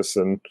practice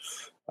and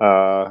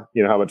how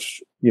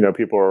much,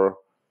 people are,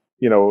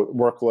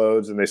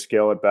 workloads, and they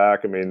scale it back.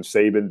 I mean,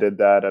 Saban did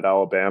that at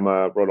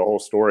Alabama, wrote a whole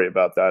story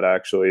about that,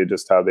 actually,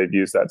 just how they've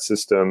used that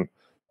system,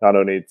 not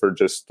only for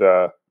just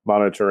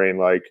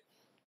monitoring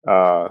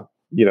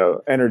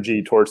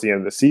energy towards the end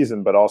of the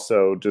season, but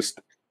also just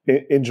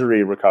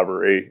injury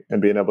recovery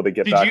and being able to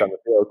get back on the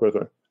field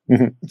quickly.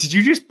 Did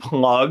you just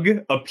plug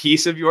a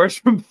piece of yours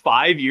from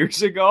 5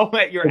 years ago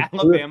at your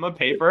Alabama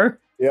paper?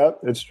 Yep,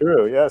 it's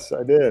true. Yes,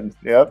 I did.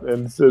 Yep,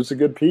 and it's a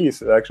good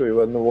piece. It actually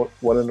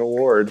won an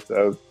award.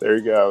 So there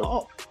you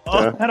go.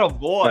 That a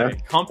boy,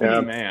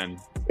 company man.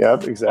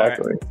 Yep,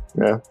 exactly.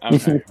 Right. Yeah.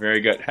 Okay,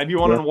 very good. Have you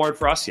won an award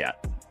for us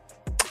yet?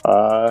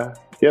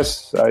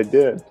 Yes, I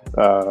did.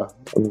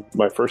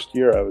 My first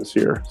year I was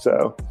here,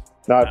 so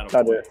not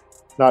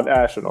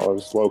national. It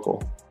was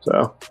local.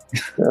 So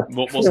yeah.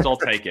 we'll still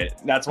take it.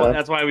 That's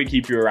why we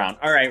keep you around.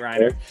 All right,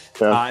 Reiner.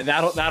 Yeah.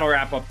 That'll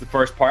wrap up the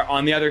first part.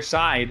 On the other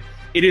side,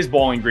 it is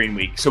Bowling Green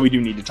week, so we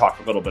do need to talk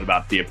a little bit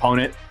about the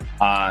opponent.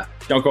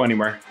 Don't go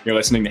anywhere. You're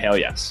listening to Hail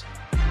Yes.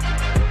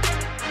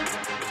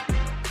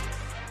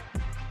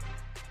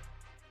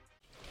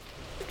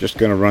 Just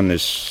going to run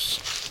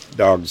this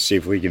dog to see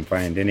if we can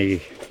find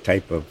any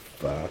type of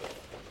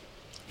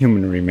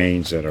human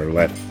remains that are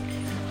left.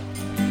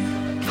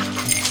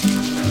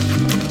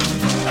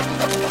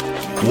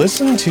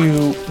 Listen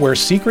to Where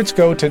Secrets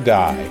Go to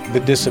Die, The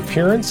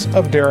Disappearance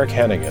of Derek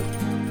Hennigan.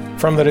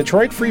 From the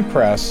Detroit Free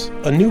Press,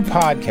 a new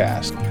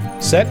podcast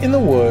set in the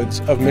woods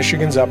of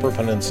Michigan's Upper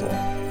Peninsula.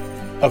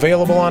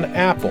 Available on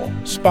Apple,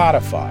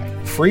 Spotify,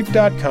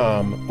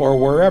 Freep.com, or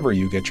wherever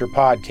you get your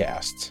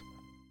podcasts.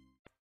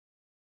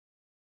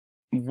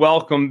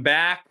 Welcome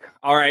back.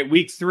 All right,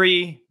 week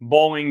 3,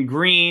 Bowling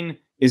Green.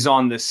 is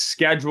on the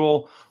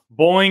schedule.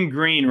 Bowling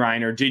Green,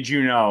 Reiner, did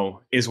you know,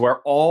 is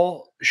where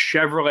all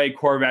Chevrolet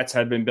Corvettes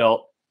have been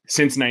built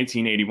since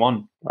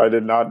 1981. I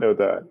did not know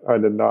that. I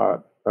did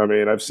not. I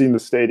mean, I've seen the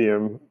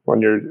stadium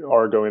when you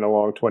are going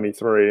along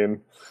 23, and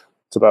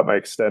it's about my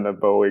extent of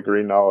Bowling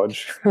Green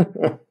knowledge.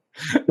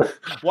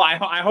 Well,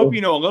 I hope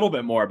you know a little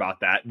bit more about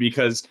that,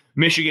 because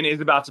Michigan is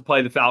about to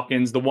play the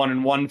Falcons, the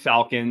 1-1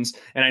 Falcons,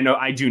 and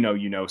I do know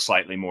you know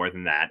slightly more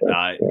than that.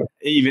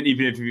 Even if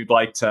you'd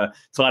like to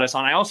let us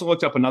on. I also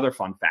looked up another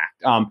fun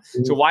fact.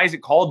 So why is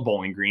it called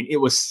Bowling Green?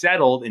 It was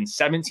settled in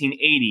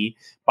 1780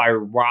 by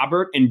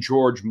Robert and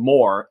George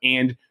Moore,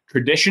 and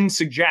tradition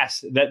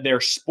suggests that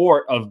their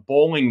sport of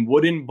bowling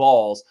wooden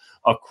balls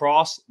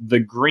across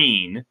the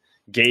green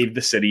gave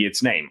the city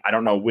its name. I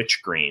don't know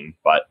which green,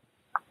 but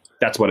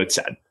that's what it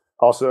said.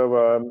 Also,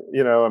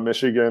 a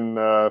Michigan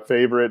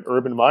favorite,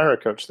 Urban Meyer,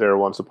 coached there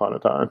once upon a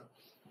time.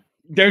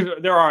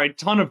 There are a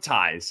ton of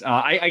ties.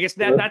 I guess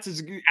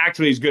that's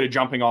actually as good a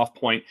jumping off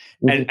point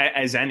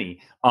as any.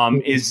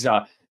 Is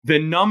the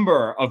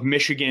number of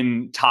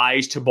Michigan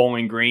ties to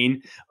Bowling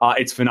Green?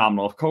 It's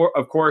phenomenal.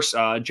 Of course,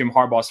 Jim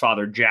Harbaugh's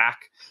father,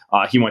 Jack,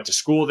 he went to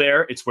school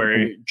there. It's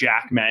where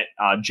Jack met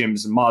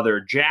Jim's mother,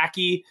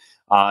 Jackie.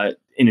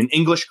 In an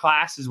English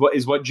class is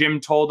what Jim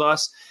told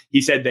us.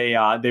 He said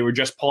they were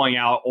just pulling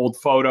out old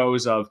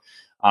photos of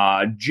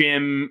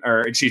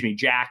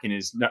Jack in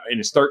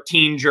his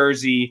 13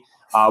 jersey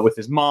with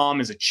his mom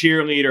as a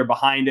cheerleader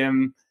behind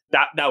him.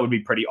 That would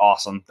be pretty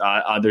awesome.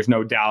 There's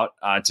no doubt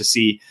to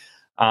see.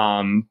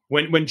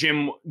 When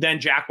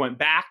Jack went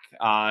back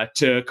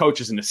to coach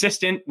as an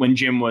assistant when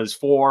Jim was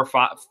 4,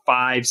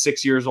 5,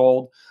 6 years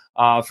old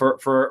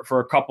for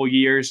a couple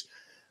years.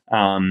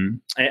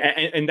 And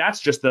that's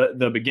just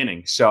the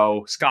beginning.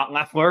 So Scott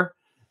Leffler,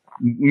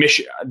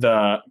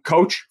 the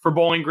coach for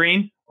Bowling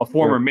Green, a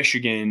former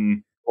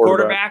Michigan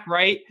quarterback,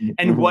 right?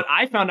 And what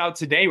I found out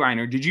today,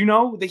 Reiner, did you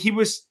know that he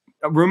was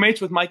roommates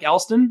with Mike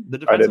Elston, the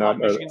defensive line,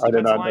 Michigan's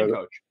defensive line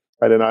coach?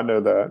 I did not know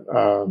that.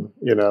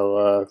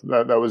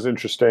 That was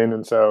interesting.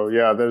 And so,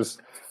 yeah,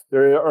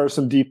 there are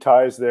some deep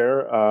ties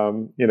there.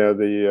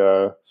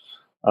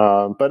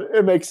 But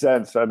it makes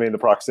sense. I mean, the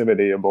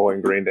proximity of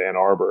Bowling Green to Ann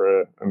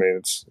Arbor, I mean,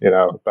 it's,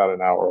 about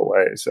an hour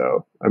away.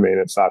 So, I mean,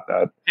 it's not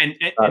that,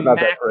 not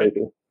that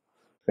crazy.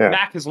 Yeah.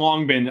 Mac has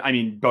long been,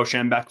 Bo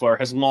Schembechler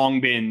has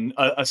long been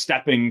a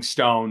stepping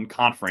stone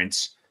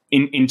conference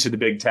into the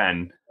Big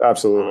Ten.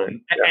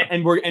 Absolutely.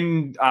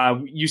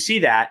 You see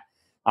that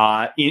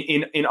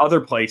in other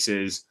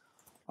places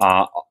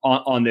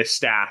on this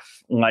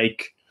staff,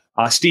 like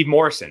Steve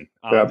Morrison,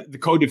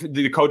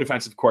 the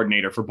co-defensive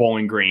coordinator for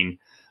Bowling Green.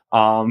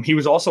 He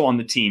was also on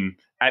the team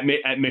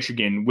at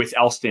Michigan with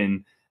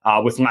Elston,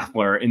 with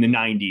Leffler in the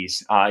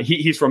 90s.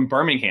 He's from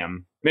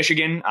Birmingham,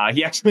 Michigan.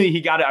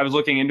 He got it. I was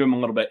looking into him a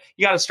little bit.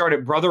 He got to start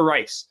at Brother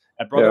Rice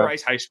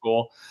Rice High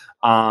School.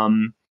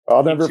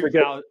 I'll never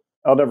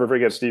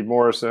forget Steve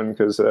Morrison,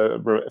 because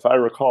if I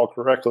recall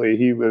correctly,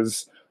 he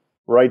was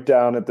right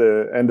down at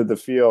the end of the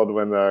field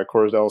when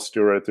Cordell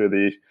Stewart threw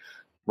the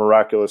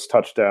miraculous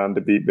touchdown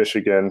to beat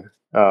Michigan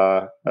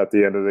at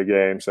the end of the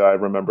game. So I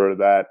remember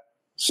that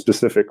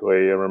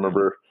specifically. I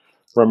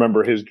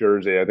remember his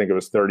jersey. I think it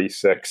was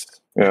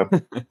 36. Yeah.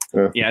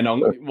 Yeah. No.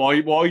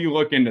 While you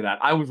look into that,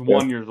 I was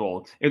 1 year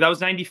old. If that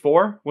was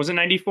 94, was it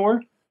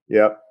 94?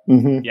 Yep.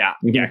 Mm-hmm. Yeah.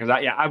 Because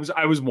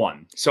I was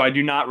 1, so I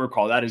do not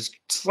recall. That is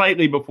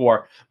slightly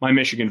before my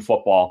Michigan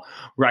football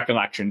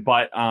recollection.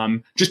 But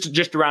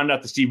just to round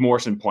out the Steve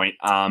Morrison point,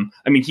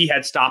 he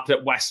had stopped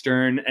at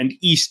Western and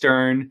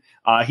Eastern.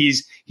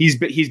 He's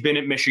been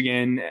at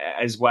Michigan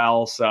as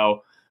well.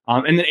 So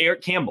and then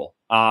Eric Campbell.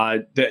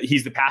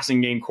 He's the passing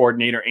game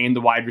coordinator and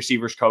the wide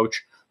receivers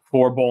coach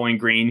for Bowling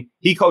Green.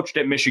 He coached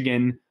at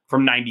Michigan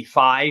from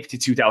 95 to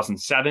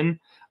 2007.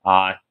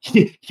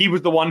 He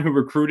was the one who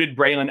recruited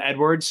Braylon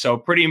Edwards, so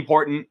pretty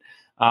important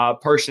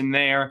person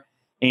there.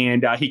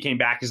 And he came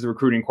back as the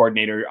recruiting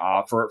coordinator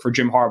for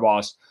Jim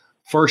Harbaugh's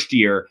first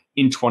year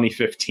in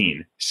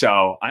 2015.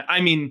 So,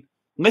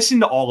 listen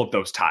to all of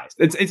those ties.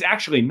 It's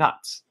actually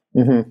nuts.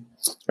 Mm-hmm.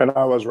 And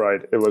I was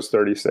right. It was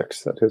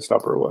 36 that his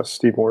number was,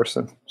 Steve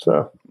Morrison.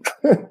 So,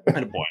 good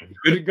for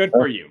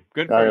you.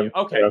 Good for you.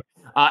 Okay. Yeah.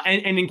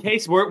 And in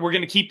case we're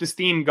going to keep this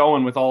theme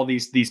going with all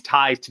these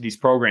ties to these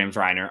programs,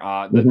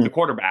 Reiner, the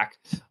quarterback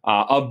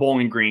of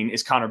Bowling Green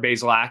is Connor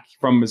Bazelak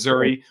from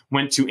Missouri,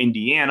 went to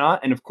Indiana.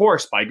 And of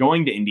course, by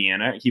going to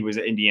Indiana, he was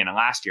at Indiana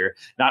last year.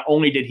 Not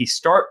only did he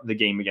start the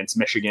game against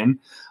Michigan,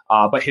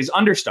 but his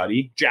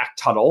understudy, Jack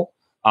Tuttle,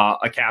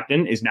 a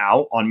captain, is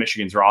now on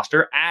Michigan's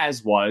roster,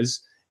 as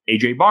was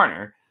AJ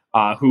Barner,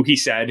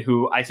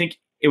 who I think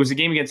it was a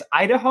game against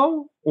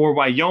Idaho or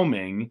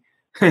Wyoming.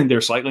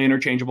 They're slightly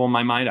interchangeable in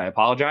my mind. I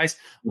apologize.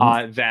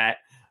 That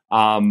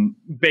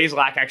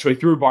Bazelak actually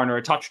threw Barner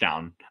a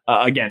touchdown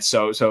against.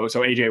 So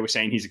AJ was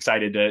saying he's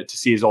excited to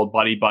see his old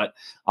buddy, but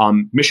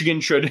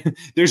Michigan should.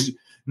 There's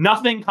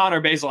nothing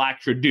Connor Bazelak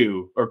should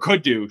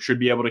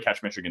be able to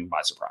catch Michigan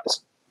by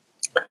surprise.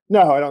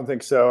 No, I don't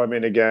think so.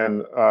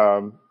 Again,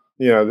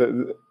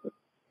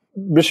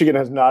 Michigan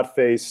has not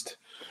faced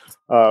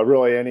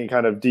really any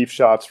kind of deep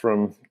shots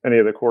from any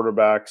of the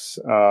quarterbacks.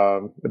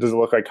 It doesn't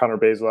look like Connor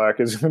Bazelak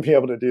is going to be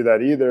able to do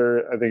that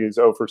either. I think he's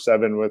 0 for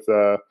 7 with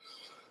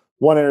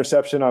one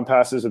interception on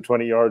passes of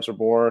 20 yards or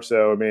more.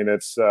 So, I mean,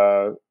 it's,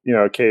 a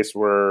case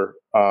where,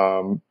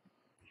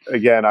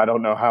 again, I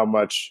don't know how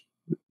much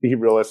he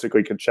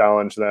realistically could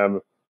challenge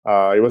them.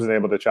 He wasn't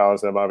able to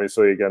challenge them,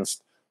 obviously,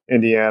 against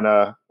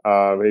Indiana.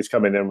 He's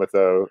coming in with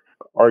a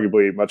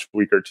arguably much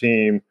weaker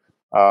team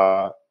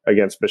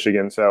against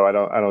Michigan. So I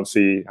don't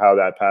see how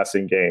that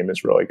passing game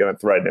is really going to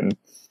threaten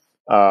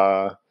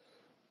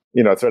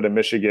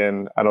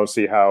Michigan. I don't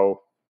see how,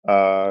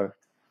 Connor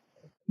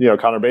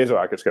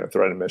Bazelak is going to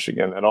threaten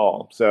Michigan at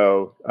all.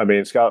 So, I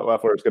mean, Scott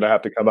Loeffler is going to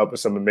have to come up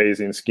with some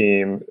amazing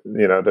scheme,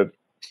 to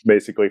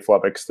basically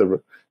flummox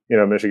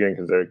Michigan,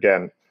 because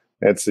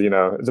it's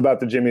about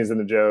the Jimmies and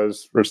the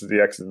Joes versus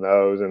the X's and the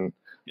O's, and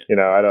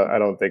I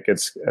don't think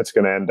it's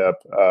going to end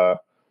up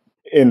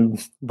in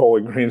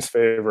Bowling Green's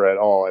favor at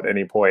all at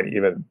any point,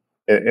 even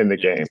in the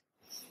game.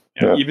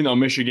 Yeah. Even though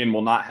Michigan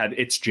will not have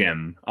its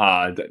gym,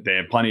 they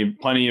have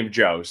plenty of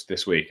Joes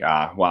this week.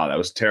 Wow, that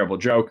was a terrible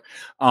joke.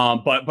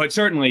 But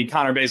certainly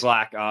Connor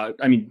Bazelak.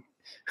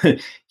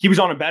 He was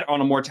on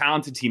a more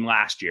talented team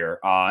last year,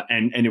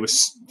 and it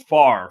was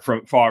far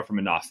from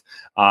enough.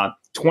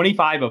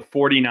 25 of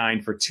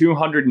 49 for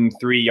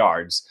 203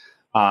 yards.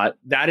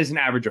 That is an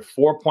average of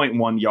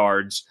 4.1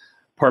 yards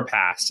per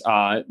pass.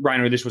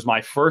 Reiner, this was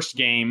my first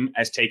game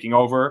as taking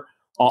over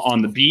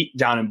on the beat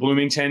down in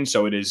Bloomington,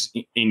 so it is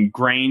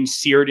ingrained,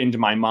 seared into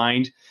my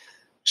mind.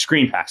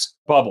 Screen pass,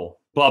 bubble,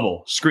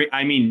 screen.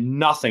 I mean,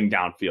 nothing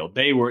downfield.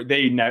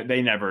 They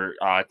never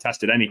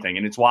tested anything,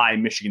 and it's why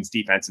Michigan's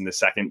defense in the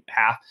second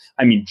half,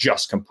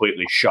 just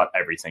completely shut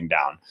everything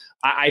down.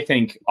 I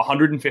think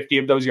 150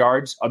 of those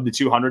yards of the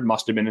 200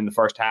 must have been in the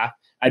first half.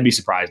 I'd be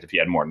surprised if he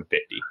had more than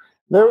 50.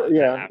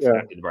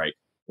 After the break.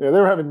 Yeah, they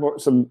were having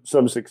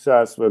some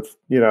success with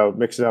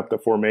mixing up the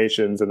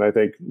formations, and I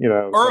think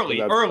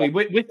early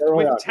with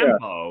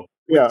tempo.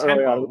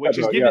 Which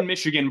has given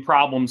Michigan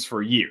problems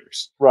for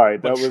years.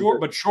 Right, but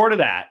short of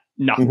that,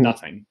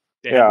 nothing.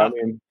 That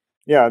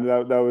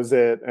was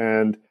it,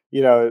 and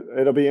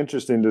it'll be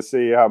interesting to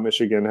see how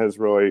Michigan has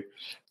really,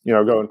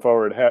 going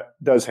forward,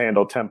 does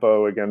handle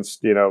tempo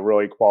against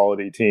really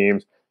quality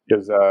teams,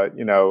 because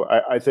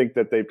I think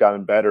that they've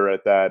gotten better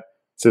at that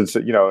since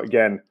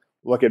again.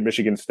 Look at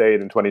Michigan State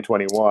in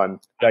 2021.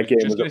 That game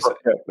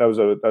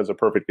was a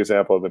perfect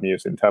example of them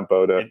using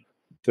tempo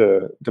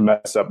to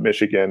mess up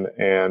Michigan,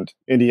 and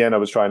Indiana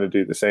was trying to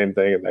do the same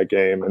thing in that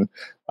game. And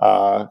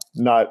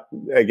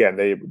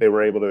they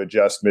were able to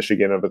adjust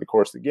Michigan over the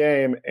course of the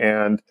game.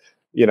 And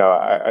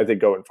I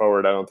think going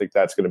forward, I don't think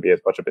that's going to be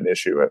as much of an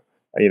issue.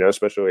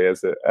 Especially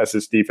as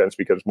this defense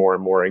becomes more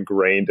and more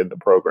ingrained in the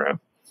program.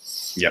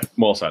 Yep,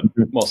 well said.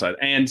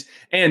 And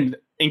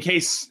in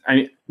case,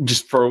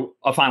 just for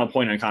a final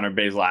point on Connor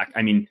Bazelak,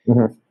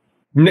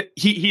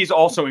 he's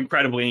also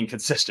incredibly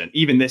inconsistent,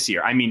 even this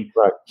year.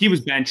 Right. He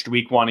was benched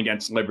week 1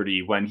 against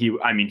Liberty when he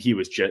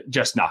was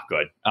just not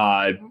good.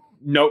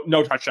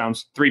 No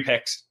touchdowns, 3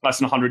 picks, less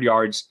than 100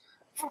 yards,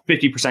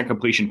 50%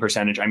 completion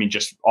percentage.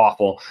 Just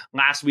awful.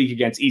 Last week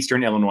against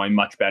Eastern Illinois,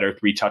 much better,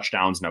 3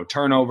 touchdowns, no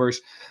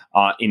turnovers,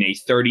 in a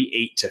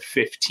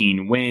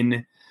 38-15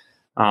 win.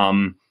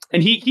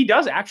 And he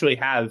does actually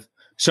have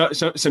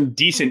some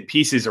decent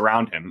pieces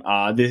around him.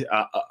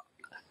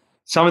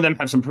 Some of them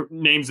have some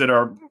names that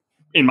are,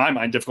 in my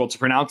mind, difficult to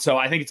pronounce. So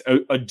I think it's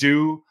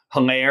Adu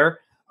Hilaire,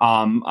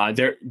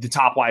 they're the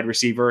top wide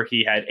receiver.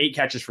 He had 8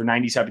 catches for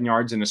 97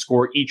 yards and a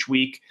score each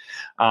week.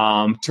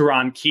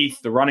 Teron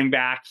Keith, the running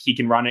back, he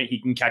can run it. He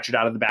can catch it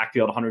out of the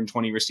backfield,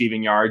 120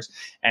 receiving yards.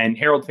 And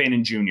Harold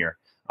Fannin Jr.,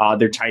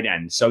 their tight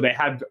end. So they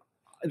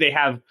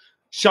have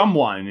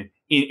someone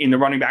in the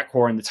running back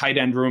core, in the tight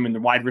end room, in the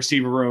wide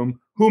receiver room,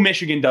 who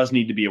Michigan does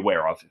need to be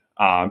aware of.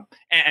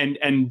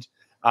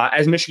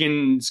 As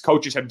Michigan's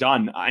coaches have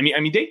done,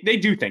 they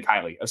do think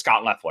highly of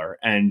Scott Loeffler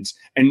and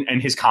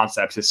his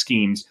concepts, his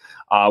schemes,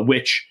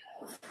 which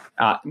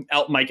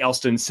Mike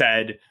Elston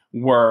said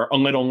were a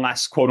little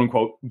less quote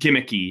unquote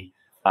gimmicky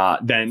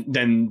than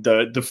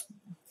the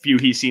few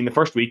he's seen the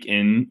first week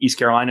in East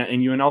Carolina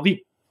and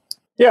UNLV.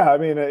 Yeah,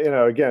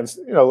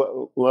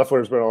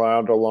 Loeffler's been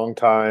around a long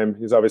time.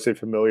 He's obviously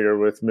familiar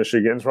with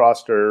Michigan's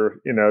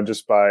roster,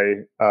 just by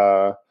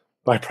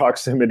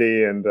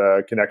proximity and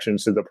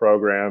connections to the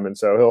program. And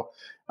so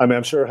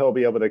I'm sure he'll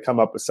be able to come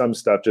up with some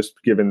stuff, just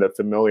given the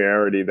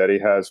familiarity that he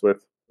has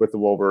with the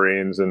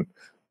Wolverines and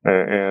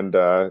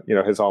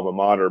his alma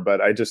mater.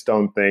 But I just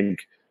don't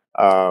think,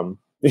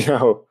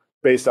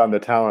 based on the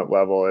talent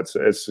level, it's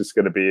just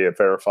going to be a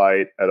fair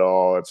fight at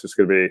all. It's just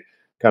going to be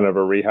kind of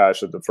a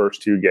rehash of the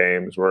first 2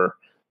 games where,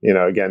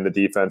 again, the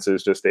defense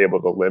is just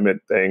able to limit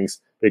things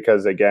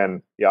because,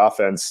 again, the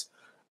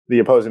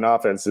opposing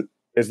offense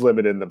is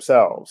limited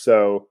themselves.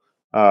 So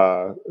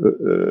they're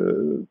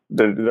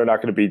not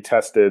going to be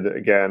tested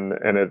again,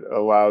 and it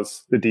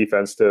allows the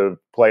defense to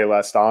play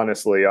less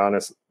honest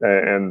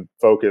and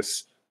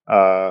focus,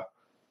 and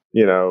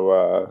be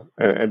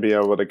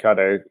able to kind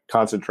of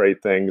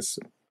concentrate things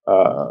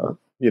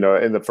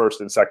in the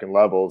first and second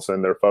levels,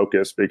 and they're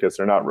focused because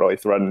they're not really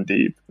threatened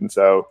deep. And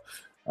so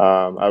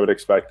I would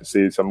expect to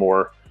see some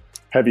more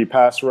heavy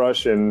pass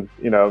rush and,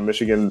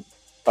 Michigan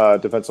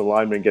defensive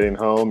linemen getting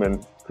home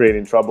and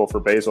creating trouble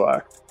for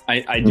Bazelak.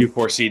 I do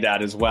foresee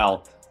that as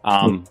well.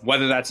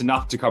 Whether that's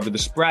enough to cover the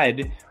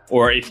spread,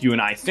 or if you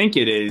and I think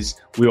it is,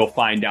 we will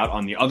find out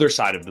on the other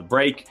side of the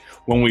break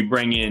when we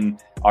bring in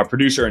our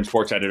producer and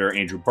sports editor,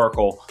 Andrew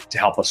Burkle, to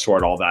help us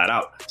sort all that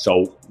out.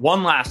 So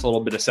one last little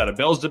bit of set of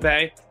bills to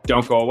pay.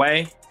 Don't go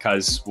away,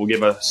 because we'll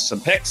give us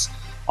some picks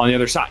on the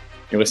other side.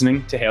 You're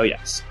listening to Hail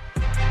Yes.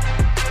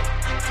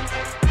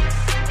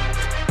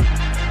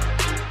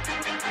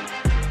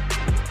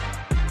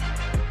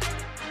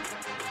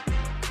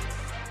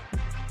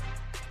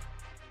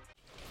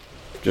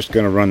 Just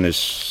going to run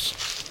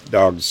this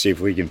dog to see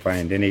if we can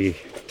find any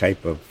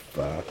type of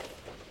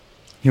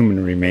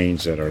human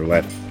remains that are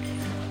left.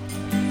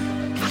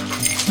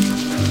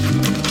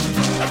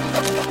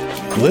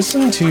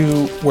 Listen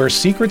to Where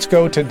Secrets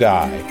Go to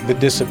Die, The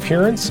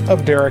Disappearance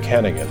of Derek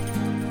Hennigan.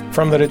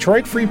 From the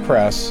Detroit Free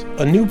Press,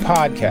 a new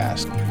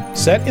podcast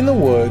set in the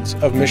woods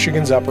of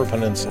Michigan's Upper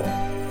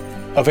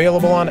Peninsula.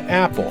 Available on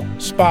Apple,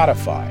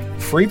 Spotify,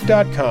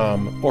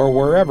 Freep.com, or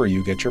wherever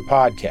you get your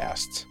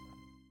podcasts.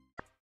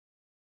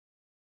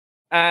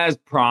 As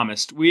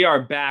promised, we are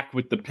back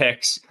with the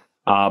picks,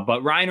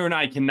 but Reiner and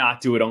I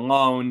cannot do it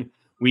alone.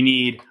 We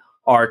need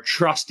our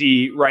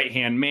trusty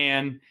right-hand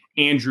man,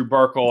 Andrew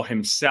Burkle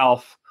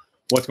himself.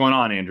 What's going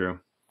on, Andrew?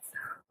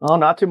 Oh,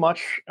 not too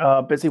much.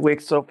 Busy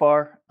week so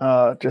far.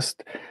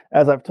 Just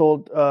as I've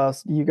told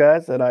you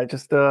guys,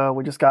 that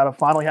we just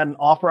finally had an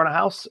offer on a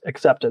house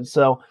accepted.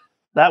 So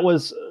that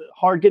was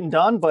hard getting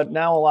done, but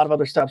now a lot of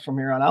other steps from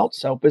here on out.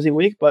 So busy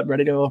week, but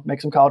ready to make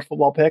some college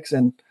football picks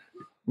and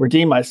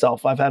redeem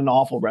myself. I've had an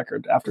awful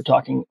record after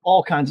talking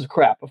all kinds of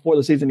crap before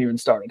the season even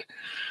started.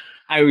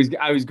 I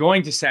was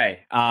going to say,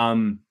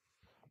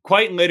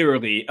 quite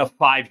literally, a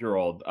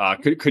 5-year-old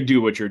could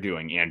do what you're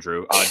doing,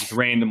 Andrew. Just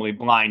randomly,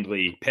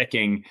 blindly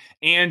picking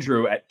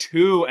Andrew at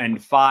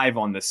 2-5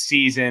 on the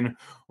season.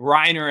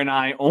 Reiner and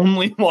I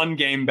only one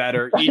game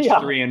better, each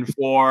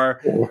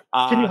 3-4.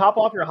 Can you hop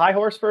off your high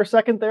horse for a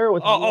second there?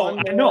 But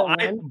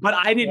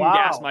I didn't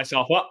gas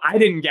myself up. I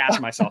didn't gas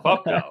myself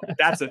up though.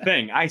 That's the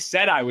thing. I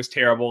said I was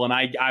terrible, and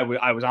I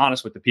was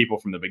honest with the people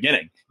from the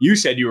beginning. You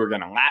said you were going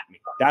to lap me.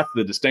 That's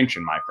the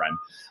distinction, my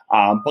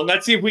friend. But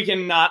let's see if we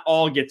can not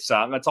all get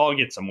some. Let's all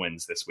get some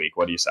wins this week.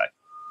 What do you say?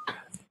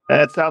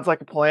 It sounds like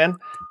a plan.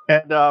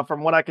 And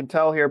from what I can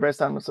tell here,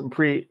 based on some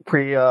pre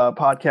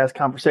podcast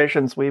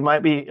conversations, we might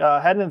be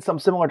heading in some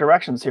similar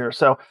directions here.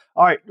 So,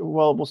 all right,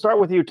 well, we'll start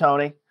with you,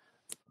 Tony.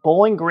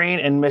 Bowling Green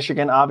and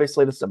Michigan.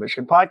 Obviously, this is a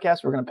Michigan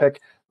podcast. We're going to pick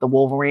the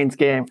Wolverines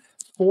game.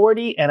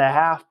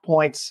 40.5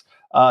 points.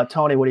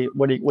 Tony,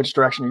 which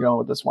direction are you going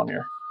with this one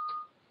here?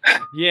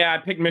 Yeah,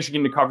 I picked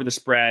Michigan to cover the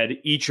spread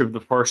each of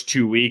the first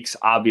 2 weeks.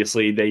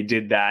 Obviously, they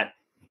did that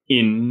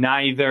in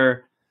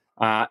neither.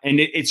 And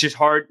it's just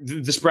hard.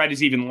 The spread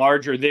is even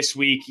larger this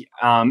week.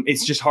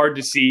 It's just hard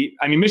to see.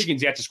 I mean,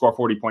 Michigan's yet to score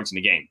 40 points in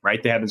the game,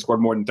 right? They haven't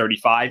scored more than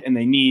 35, and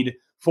they need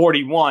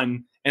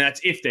 41, and that's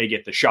if they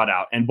get the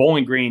shutout. And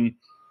Bowling Green,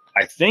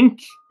 I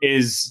think,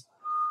 is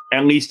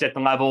at least at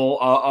the level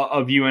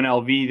of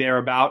UNLV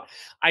thereabout.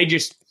 I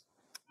just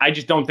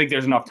don't think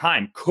there's enough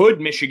time. Could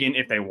Michigan,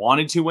 if they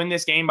wanted to, win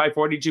this game by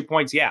 42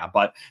 points? Yeah,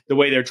 but the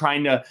way they're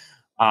trying to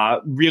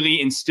really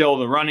instill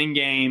the running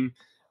game,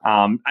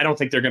 I don't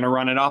think they're going to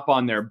run it up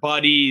on their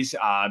buddies.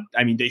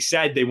 I mean, they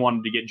said they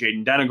wanted to get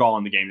Jaden Denegal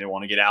in the game. They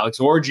want to get Alex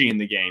Orji in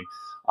the game.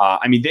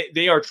 I mean,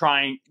 they are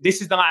trying.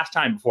 This is the last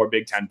time before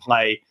Big Ten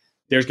play.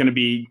 We're going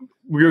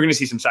to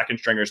see some second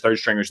stringers, third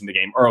stringers in the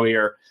game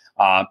earlier.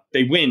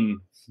 They win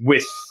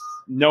with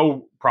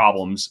no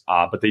problems,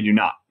 but they do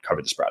not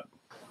cover the spread.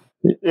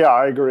 Yeah,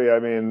 I agree. I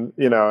mean,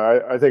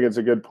 I think it's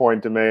a good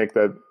point to make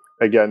that,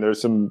 again,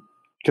 there's some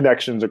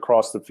connections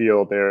across the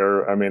field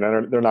there. I mean,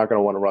 they're not going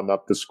to want to run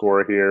up the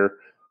score here.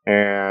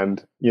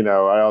 And,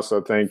 I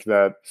also think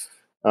that,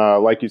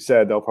 like you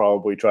said, they'll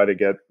probably try to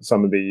get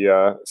some of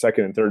the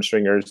second and third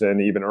stringers in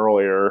even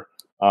earlier,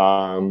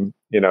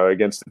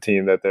 against the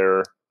team that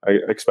they're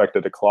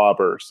expected to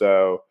clobber.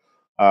 So,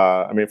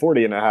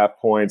 40.5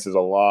 points is a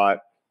lot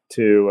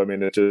too. I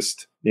mean, it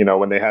just,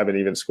 when they haven't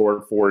even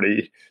scored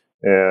 40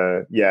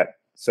 yet.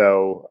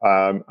 So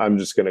I'm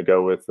just going to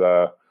go with,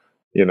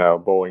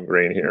 Bowling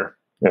Green here.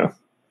 Yeah.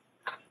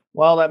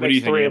 Well, that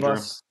makes three of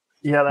us.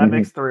 Yeah, that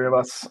makes three of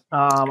us.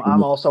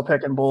 I'm also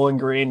picking Bowling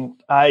Green.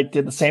 I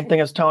did the same thing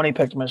as Tony,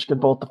 picked Michigan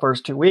both the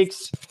first 2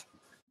 weeks.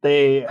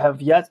 They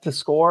have yet to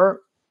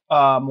score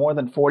more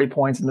than 40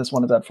 points, and this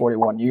one is at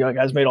 41. You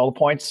guys made all the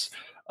points,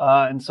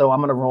 and so I'm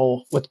going to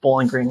roll with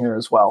Bowling Green here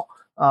as well.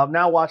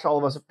 Now watch, all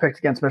of us have picked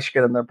against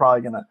Michigan, and they're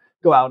probably going to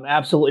go out and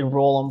absolutely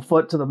roll them,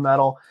 foot to the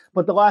metal.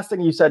 But the last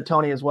thing you said,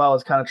 Tony, as well,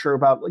 is kind of true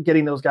about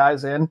getting those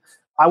guys in.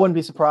 I wouldn't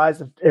be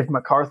surprised if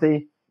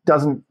McCarthy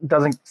doesn't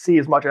see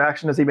as much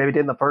action as he maybe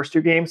did in the first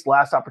 2 games.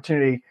 Last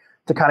opportunity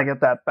to kind of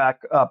get that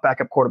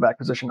backup quarterback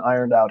position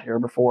ironed out here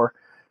before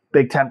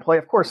Big Ten play.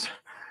 Of course,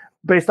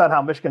 based on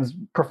how Michigan's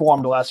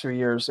performed the last few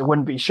years, it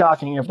wouldn't be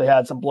shocking if they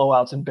had some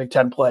blowouts in Big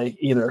Ten play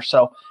either.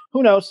 So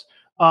who knows?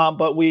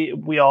 But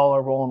we all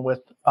are rolling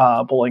with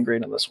Bowling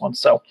Green in this one.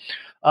 So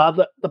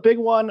the big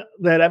one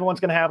that everyone's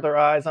going to have their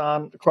eyes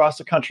on across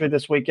the country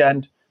this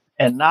weekend,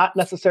 and not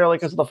necessarily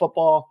because of the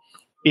football,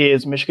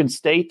 is Michigan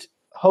State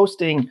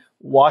hosting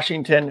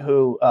Washington,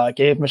 who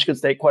gave Michigan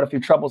State quite a few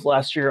troubles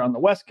last year on the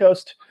West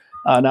Coast.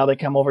 Now they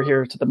come over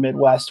here to the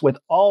Midwest with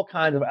all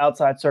kinds of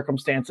outside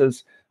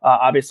circumstances.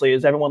 Obviously,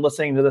 as everyone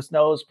listening to this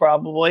knows,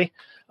 probably,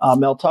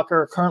 Mel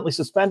Tucker currently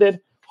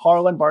suspended.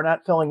 Harlan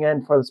Barnett filling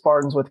in for the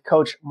Spartans with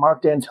coach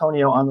Mark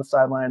D'Antonio on the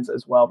sidelines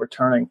as well,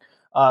 returning.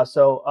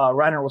 So,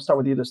 Reiner, we'll start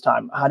with you this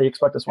time. How do you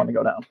expect this one to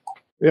go down?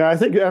 Yeah, I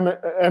think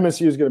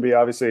MSU is going to be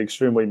obviously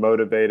extremely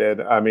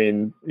motivated. I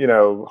mean,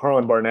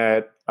 Harlan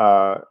Barnett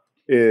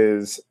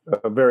is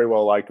very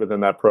well liked within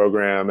that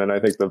program, and I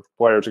think the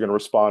players are going to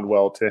respond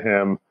well to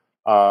him.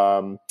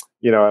 And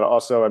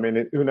also, I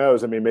mean, who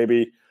knows? I mean,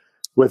 maybe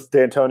with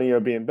D'Antonio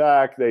being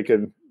back, they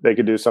could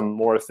do some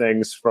more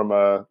things from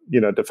a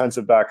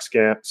defensive back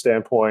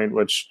standpoint,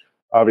 which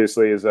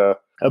obviously is a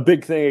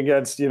big thing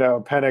against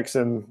Penix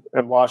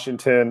and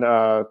Washington.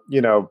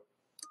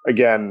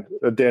 Again,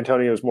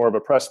 D'Antonio is more of a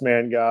press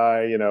man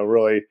guy.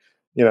 Really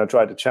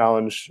tried to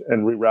challenge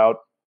and reroute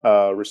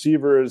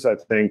receivers. I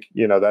think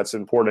that's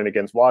important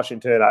against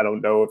Washington. I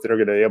don't know if they're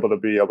going to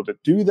be able to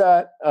do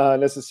that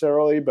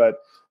necessarily, but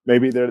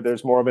maybe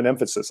there's more of an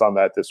emphasis on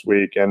that this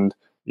week, and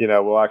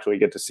we'll actually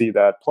get to see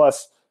that.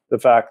 Plus the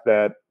fact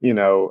that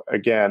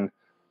again,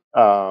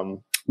 I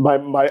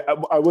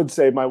would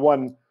say my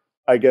one,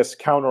 I guess,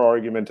 counter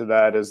argument to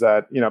that is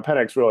that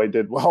Penix really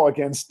did well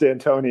against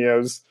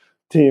D'Antonio's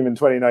team in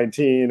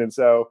 2019, and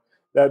so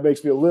that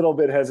makes me a little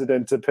bit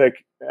hesitant to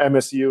pick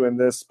MSU in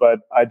this.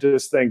 But I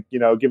just think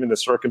given the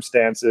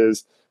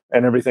circumstances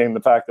and everything, the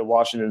fact that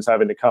Washington's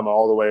having to come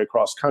all the way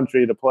across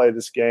country to play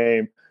this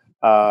game,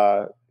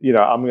 I'm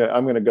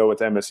gonna go with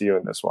MSU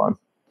in this one.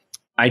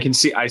 I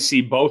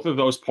see both of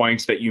those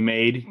points that you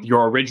made,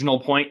 your original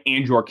point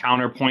and your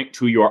counterpoint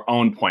to your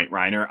own point,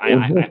 Reiner.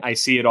 I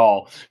see it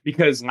all,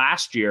 because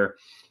last year,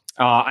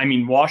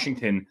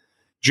 Washington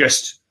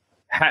just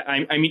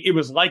it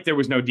was like there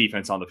was no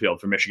defense on the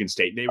field for Michigan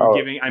State. They were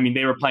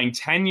they were playing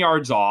 10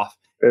 yards off,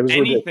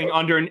 anything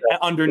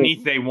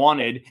underneath they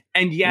wanted.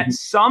 And yet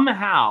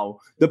somehow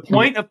the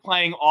point of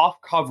playing off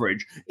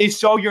coverage is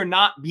so you're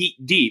not beat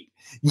deep.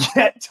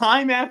 Yet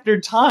time after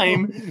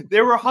time,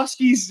 there were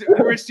Huskies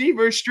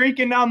receivers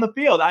streaking down the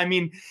field.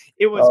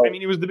 It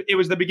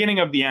was the beginning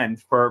of the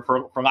end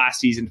for last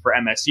season for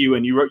MSU,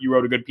 and you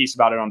wrote a good piece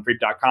about it on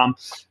Freep.com.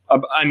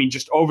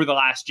 Just over the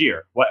last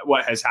year,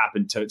 what has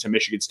happened to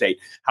Michigan State.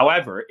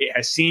 However, it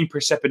has seen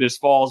precipitous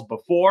falls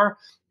before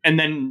and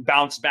then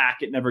bounced back.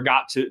 It never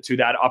got to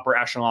that upper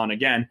echelon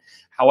again.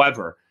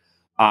 However,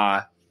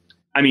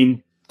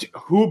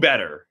 who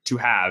better to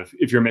have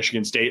if you're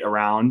Michigan State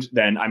around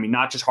than,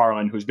 not just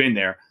Harlan, who's been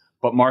there,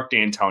 but Mark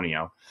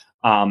D'Antonio.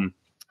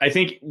 I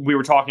think we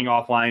were talking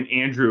offline.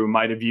 Andrew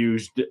might have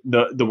used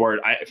the word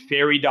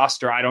fairy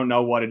dust, or I don't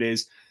know what it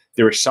is.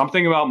 There is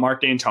something about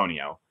Mark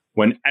D'Antonio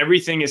when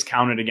everything is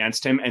counted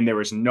against him and there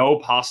is no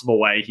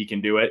possible way he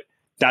can do it.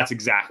 That's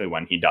exactly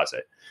when he does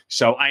it.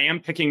 So I am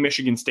picking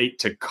Michigan State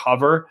to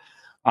cover.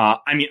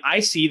 I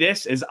see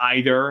this as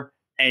either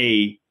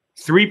a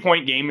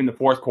 3-point game in the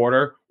fourth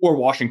quarter or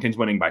Washington's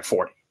winning by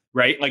 40,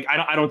 right? Like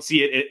I don't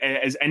see it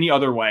as any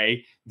other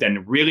way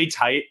than really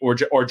tight or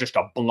just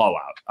a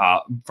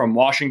blowout from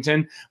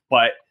Washington.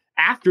 But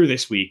after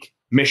this week,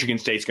 Michigan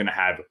State's going to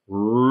have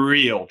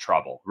real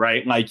trouble,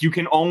 right? Like you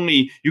can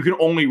only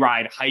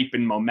ride hype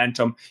and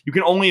momentum. You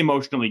can only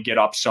emotionally get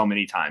up so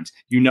many times.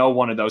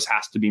 One of those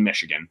has to be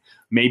Michigan,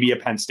 maybe a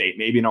Penn State,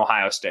 maybe an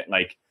Ohio State.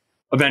 Like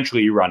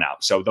eventually you run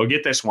out. So they'll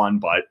get this one,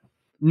 but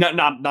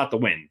not the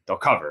win. They'll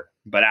cover.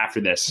 But after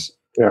this,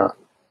 yeah.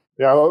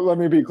 Well, let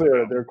me be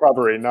clear: they're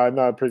covering. I'm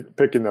not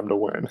picking them to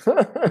win.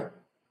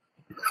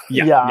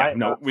 we got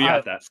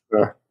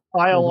that.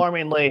 I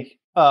alarmingly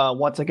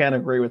once again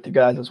agree with you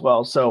guys as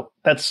well. So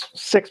that's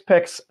 6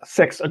 picks,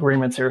 6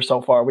 agreements here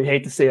so far. We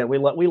hate to see it. We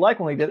like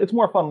when we did. It's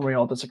more fun when we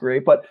all disagree.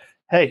 But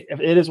hey, if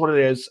it is what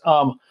it is.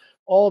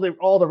 All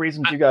the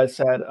reasons you guys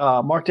said.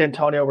 Mark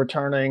D'Antonio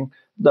returning,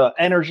 the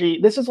energy.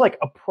 This is like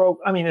a pro.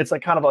 It's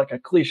like kind of like a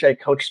cliche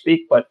coach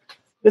speak, but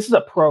this is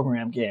a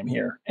program game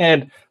here.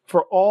 And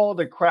for all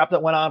the crap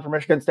that went on for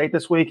Michigan State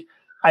this week,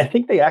 I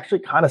think they actually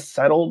kind of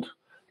settled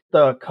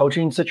the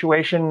coaching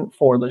situation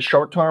for the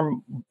short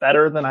term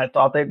better than I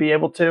thought they'd be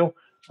able to.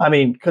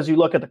 Because you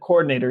look at the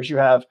coordinators, you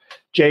have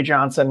Jay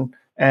Johnson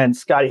and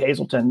Scotty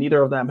Hazelton.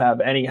 Neither of them have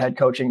any head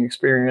coaching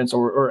experience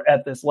or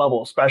at this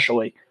level,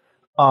 especially.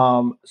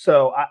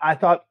 So I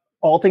thought,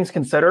 all things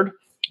considered,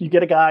 you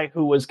get a guy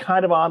who was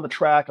kind of on the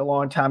track a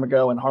long time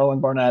ago in Harlan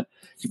Barnett.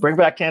 You bring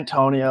back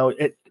D'Antonio.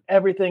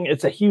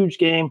 It's a huge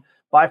game,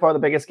 by far the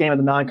biggest game of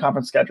the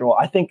non-conference schedule.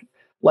 I think,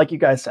 like you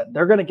guys said,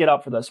 they're going to get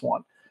up for this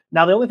one.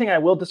 Now, the only thing I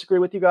will disagree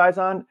with you guys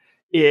on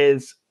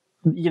is,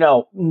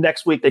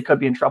 next week they could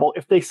be in trouble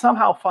if they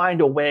somehow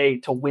find a way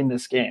to win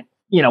this game.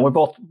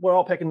 we're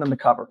all picking them to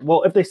cover.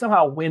 Well, if they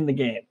somehow win the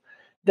game,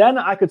 then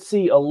I could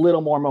see a little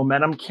more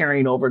momentum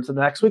carrying over to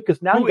the next week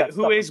because now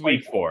who is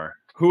week 4?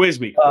 Who is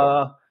week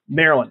 4?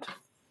 Maryland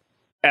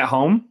at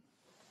home.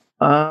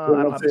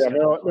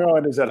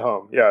 Maryland is at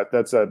home. Yeah,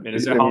 that's a. It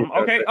is at home.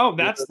 Okay. Oh,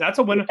 that's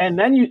a win. And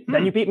then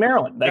you beat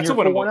Maryland. Then that's a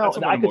winnable. That's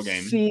a winnable I could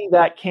game. see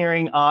that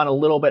carrying on a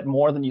little bit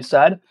more than you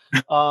said.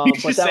 You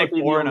just say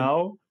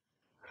 4-0.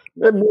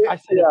 I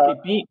said if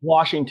they beat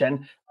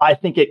Washington, I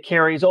think it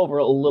carries over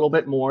a little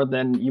bit more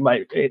than you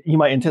might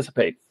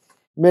anticipate.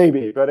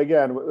 Maybe, but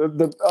again,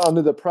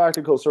 under the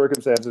practical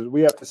circumstances,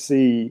 we have to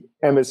see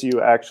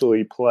MSU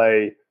actually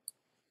play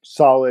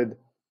solid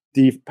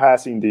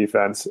passing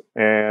defense,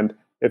 and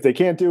if they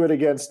can't do it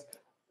against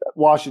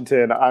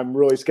Washington, I'm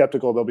really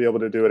skeptical they'll be able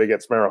to do it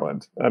against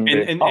Maryland.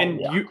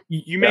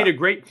 You made a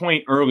great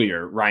point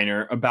earlier,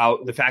 Reiner,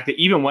 about the fact that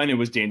even when it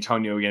was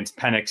D'Antonio against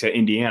Penix at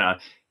Indiana,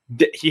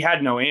 he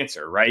had no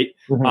answer, right?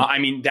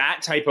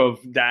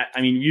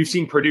 Mm-hmm. You've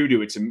seen Purdue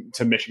do it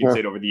to Michigan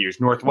State over the years,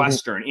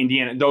 Northwestern,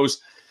 Indiana,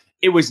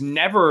 it was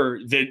never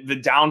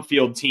the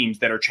downfield teams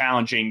that are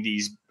challenging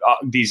these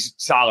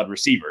solid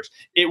receivers.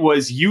 It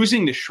was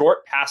using the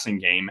short passing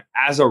game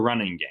as a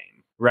running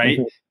game, right?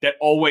 Mm-hmm. That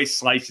always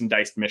sliced and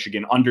diced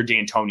Michigan under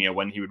D'Antonio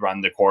when he would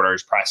run the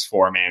quarters, press,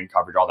 4-man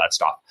coverage, all that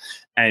stuff.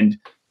 And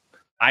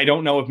I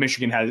don't know if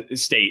Michigan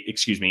State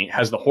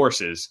has the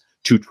horses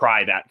to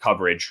try that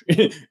coverage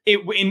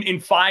in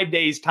 5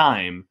 days'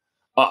 time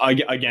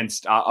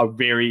against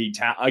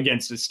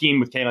against a scheme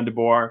with Kalen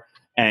DeBoer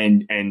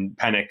and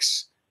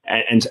Penix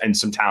and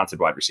some talented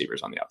wide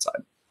receivers on the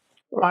outside.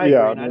 I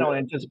agree. I don't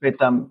anticipate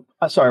them.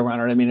 Sorry, Ron,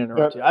 I didn't mean to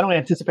interrupt you. I don't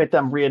anticipate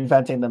them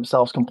reinventing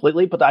themselves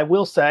completely, but I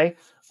will say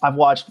I've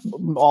watched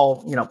all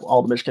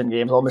the Michigan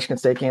games, all Michigan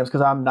State games,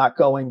 because I'm not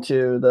going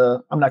to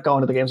the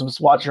games. I'm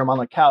just watching them on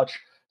the couch.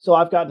 So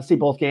I've gotten to see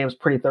both games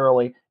pretty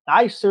thoroughly.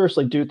 I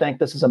seriously do think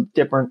this is a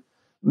different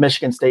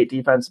Michigan State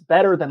defense,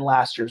 better than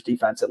last year's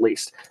defense, at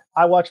least.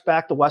 I watched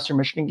back the Western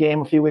Michigan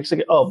game a few weeks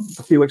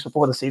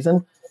before the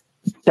season.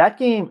 That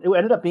game, it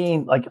ended up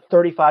being like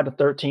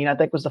 35-13, I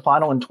think was the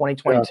final in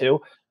 2022. Yeah.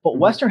 But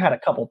Western had a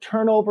couple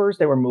turnovers.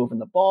 They were moving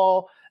the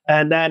ball.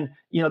 And then,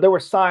 there were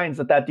signs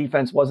that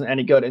defense wasn't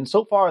any good. And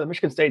so far, the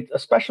Michigan State,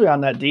 especially on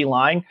that D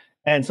line,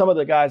 and some of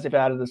the guys they've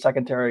added to the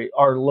secondary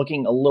are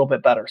looking a little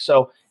bit better.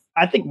 So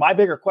I think my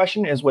bigger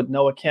question is with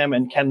Noah Kim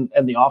and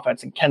the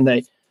offense, and can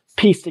they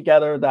piece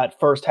together that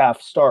first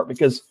half start?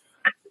 Because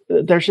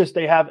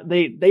they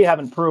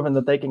haven't proven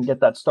that they can get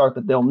that start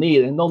that they'll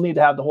need, and they'll need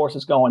to have the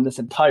horses going this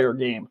entire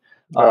game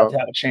to have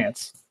a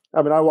chance.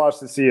 I mean, I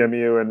watched the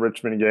CMU and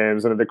Richmond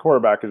games, and the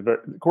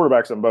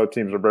quarterbacks on both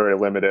teams are very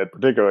limited,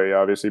 particularly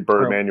obviously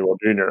Bert Emanuel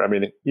Jr. I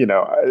mean,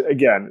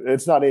 again,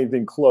 it's not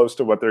anything close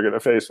to what they're going to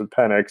face with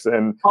Penix,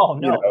 and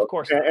of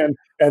course, and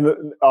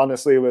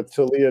honestly with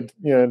Talia,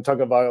 and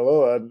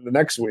Tagovailoa the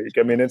next week.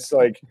 I mean, it's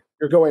like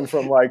you're going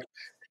from like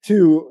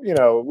two,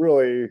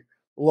 really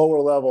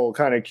lower level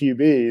kind of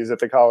QBs at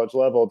the college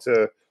level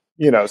to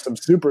some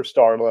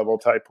superstar level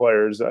type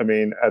players. I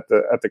mean, at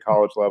the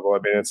college level, I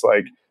mean, it's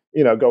like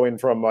going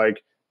from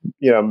like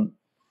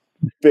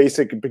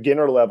basic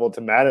beginner level to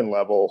Madden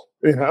level.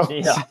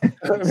 Yeah,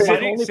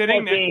 sitting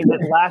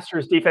that last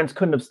year's defense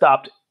couldn't have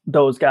stopped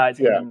those guys.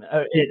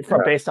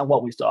 Based on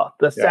what we saw,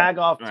 the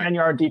sag-off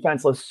 10-yard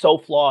defense was so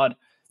flawed,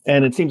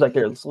 and it seems like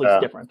they're at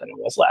least different than it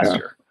was last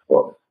year.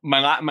 Well, my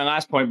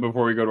last point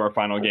before we go to our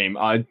final game.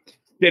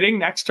 Sitting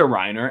next to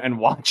Reiner and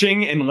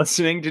watching and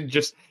listening to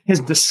just his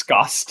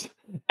disgust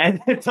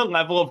and the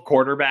level of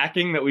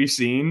quarterbacking that we've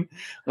seen,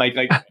 on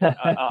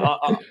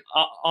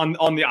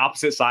the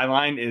opposite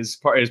sideline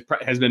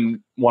has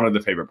been one of the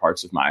favorite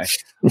parts of my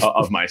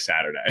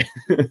Saturday.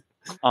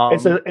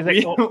 Is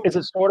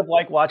it sort of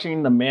like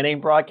watching the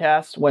Manning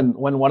broadcast when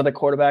one of the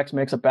quarterbacks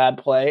makes a bad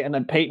play and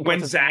then Peyton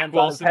puts his hands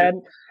on his head?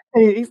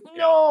 And he's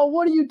no,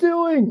 what are you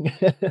doing?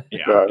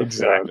 Yeah,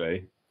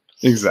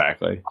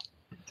 exactly.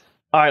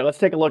 All right, let's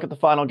take a look at the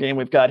final game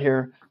we've got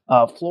here.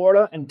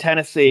 Florida and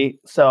Tennessee.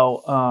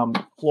 So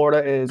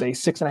Florida is a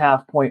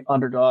 6.5-point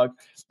underdog.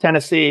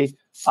 Tennessee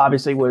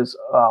obviously was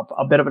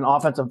a bit of an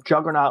offensive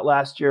juggernaut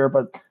last year,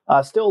 but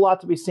still a lot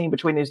to be seen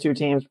between these two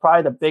teams.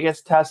 Probably the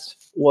biggest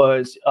test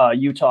was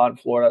Utah and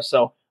Florida.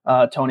 So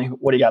Tony,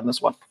 what do you got in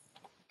this one?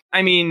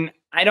 I mean,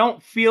 I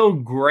don't feel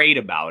great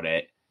about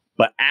it,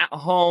 but at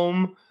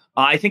home,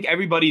 I think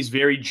everybody's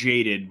very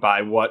jaded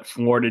by what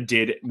Florida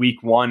did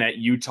week 1 at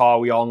Utah.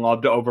 We all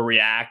love to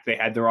overreact. They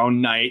had their own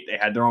night. They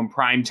had their own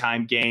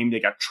primetime game. They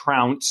got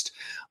trounced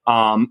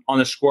on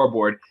the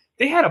scoreboard.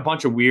 They had a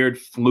bunch of weird,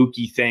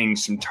 fluky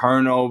things, some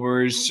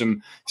turnovers,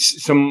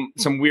 some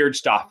weird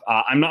stuff.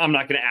 I'm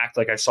not going to act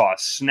like I saw a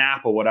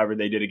snap or whatever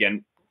they did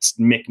against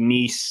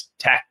McNeese,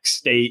 Tech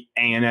State,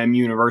 A&M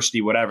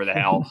University, whatever the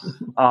hell,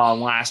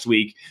 last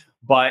week.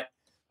 But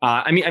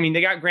I mean,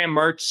 they got Graham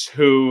Mertz,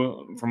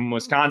 who from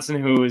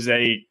Wisconsin, who is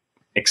a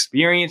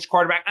experienced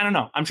quarterback. I don't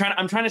know. I'm trying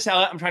to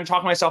sell it. I'm trying to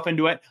talk myself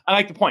into it. I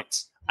like the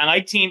points. I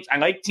like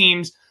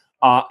teams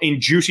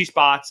in juicy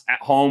spots at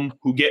home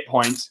who get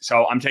points.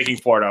 So I'm taking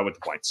Florida with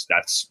the points.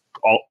 That's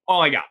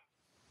all I got.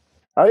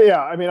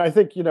 I mean, I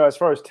think, as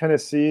far as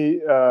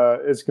Tennessee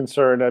is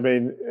concerned,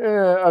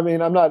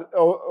 I'm not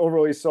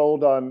overly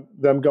sold on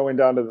them going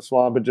down to the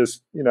Swamp and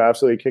just,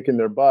 absolutely kicking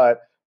their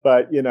butt.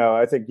 But,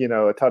 I think,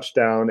 a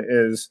touchdown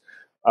is,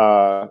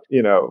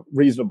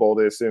 reasonable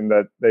to assume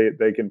that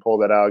they can pull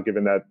that out,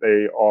 given that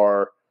they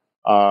are,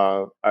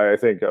 I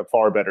think, a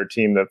far better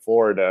team than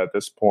Florida at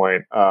this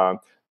point.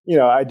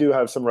 I do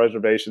have some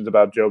reservations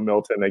about Joe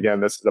Milton.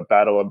 Again, this is a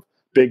battle of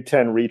Big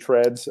Ten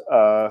retreads,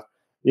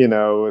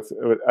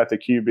 at the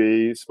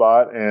QB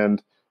spot.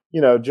 And,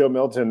 Joe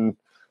Milton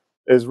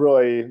is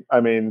really,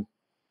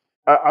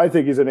 I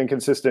think he's an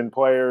inconsistent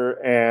player,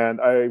 and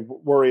I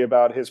worry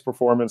about his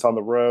performance on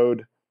the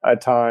road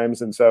at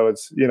times. And so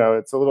it's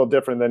a little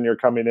different than you're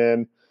coming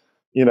in,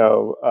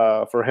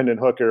 for Hendon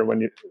Hooker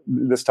when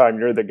this time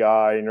you're the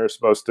guy and you're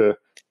supposed to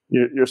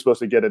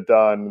get it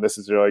done. This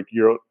is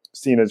you're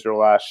seen as your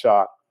last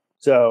shot.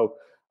 So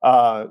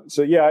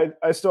yeah,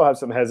 I still have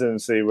some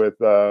hesitancy with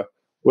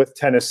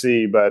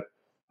Tennessee, but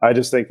I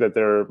just think that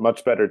they're a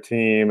much better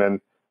team.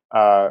 And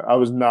I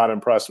was not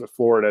impressed with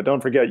Florida.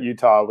 Don't forget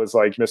Utah was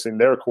missing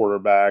their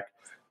quarterback.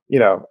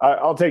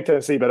 I'll take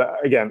Tennessee,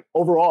 but again,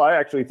 overall, I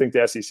actually think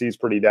the SEC is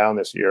pretty down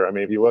this year. I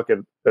mean, if you look at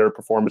their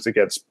performance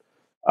against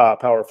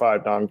Power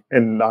 5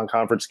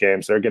 non-conference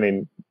games, they're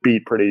getting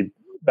beat pretty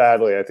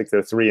badly. I think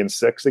they're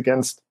 3-6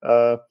 against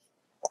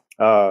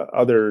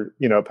other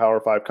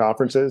Power 5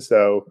 conferences.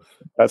 So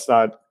that's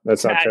not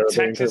terrible.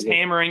 Texas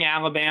hammering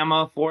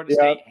Alabama, Florida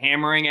State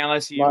hammering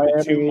LSU, Miami,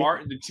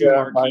 the two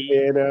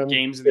marquee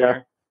games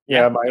there.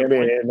 Yeah, Miami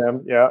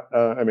A&M. Yeah,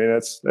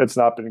 it's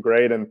not been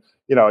great, and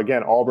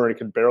again, Auburn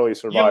can barely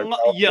survive.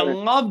 You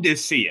love to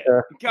see it.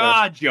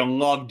 You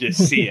love to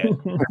see it,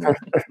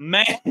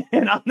 man.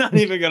 I'm not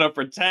even gonna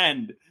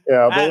pretend.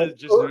 Yeah, that is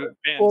just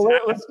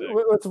fantastic.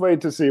 Let's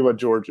wait to see what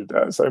Georgia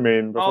does. I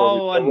mean,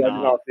 before we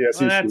off the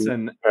SEC.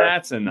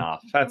 That's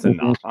enough. That's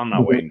enough. I'm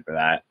not waiting for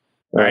that.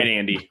 All right,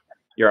 Andy,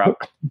 you're up.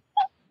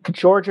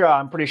 Georgia,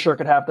 I'm pretty sure,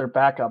 could have their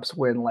backups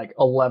win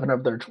 11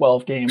 of their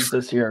 12 games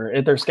this year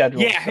in their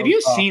schedule. Yeah, have you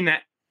seen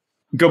that?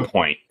 Good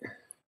point.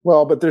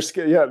 Well, but that's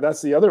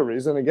the other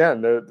reason.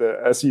 Again,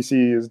 the SEC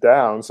is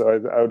down, so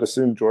I would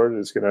assume Georgia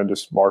is going to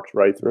just march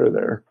right through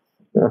there.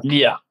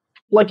 Yeah.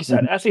 Like you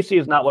said, SEC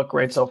has not looked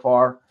great so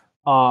far,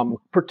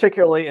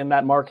 particularly in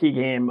that marquee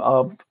game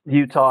of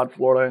Utah and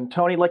Florida. And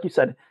Tony, like you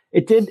said,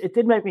 it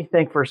did make me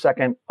think for a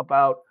second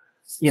about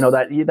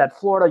that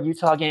Florida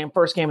Utah game,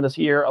 first game of this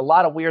year. A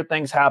lot of weird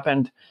things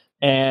happened,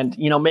 and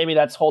maybe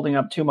that's holding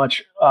up too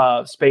much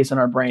space in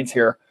our brains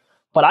here.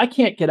 But I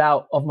can't get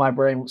out of my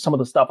brain some of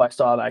the stuff I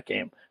saw in that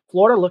game.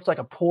 Florida looked like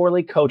a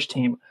poorly coached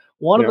team.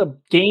 One of the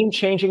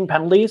game-changing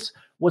penalties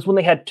was when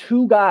they had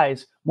two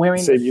guys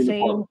wearing the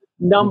same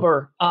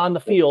number on the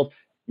field.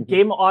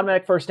 Gave them an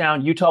automatic first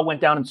down. Utah went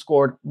down and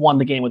scored, won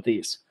the game with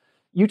these.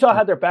 Utah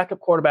had their backup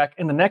quarterback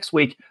in the next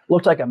week,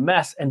 looked like a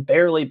mess, and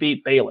barely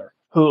beat Baylor,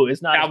 who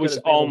is not. That was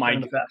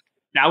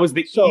that was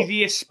the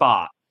easiest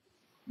spot.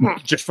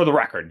 Just for the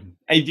record,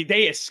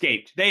 they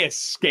escaped.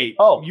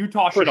 Oh,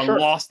 Utah should have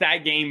lost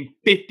that game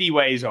 50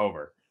 ways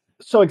over.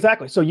 So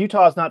exactly. So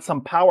Utah is not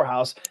some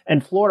powerhouse,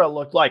 and Florida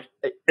looked like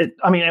it.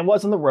 I mean, it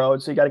was on the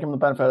road, so you got to give them the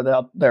benefit of the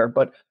doubt there.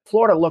 But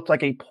Florida looked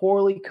like a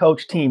poorly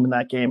coached team in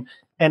that game,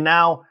 and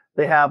now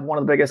they have one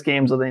of the biggest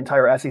games of the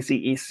entire SEC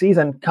East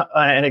season,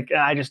 and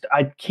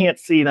I can't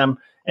see them.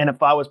 And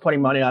if I was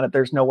putting money on it,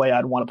 there's no way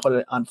I'd want to put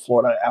it on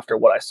Florida after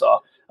what I saw.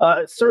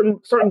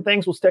 Certain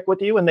things will stick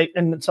with you,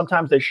 and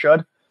sometimes they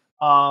should.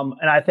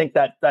 And I think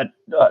that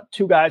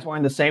two guys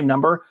wearing the same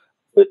number.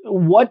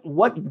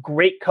 What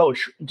great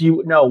coach do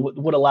you know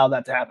would allow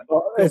that to happen?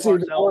 Well,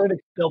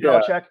 Bill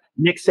Belichick,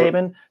 Nick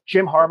Saban,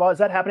 Jim Harbaugh. Is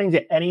that happening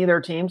to any of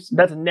their teams?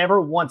 That's never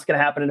once going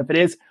to happen. And if it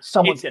is,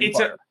 someone's getting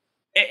fired.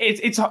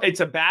 It's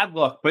a bad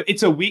look, but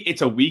it's a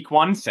week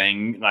one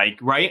thing,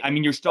 right? I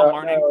mean, you're still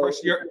learning.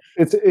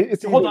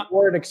 It's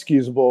more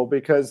inexcusable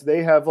because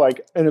they have an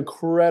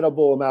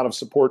incredible amount of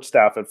support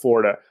staff at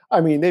Florida.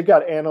 I mean, they've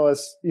got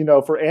analysts,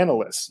 for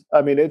analysts.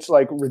 I mean, it's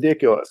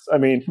ridiculous. I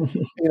mean,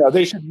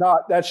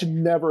 that should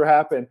never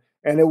happen.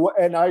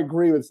 And I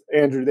agree with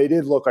Andrew. They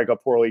did look like a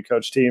poorly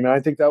coached team. And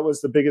I think that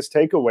was the biggest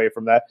takeaway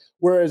from that.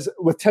 Whereas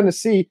with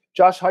Tennessee,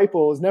 Josh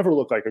Heupel has never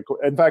looked like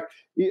in fact,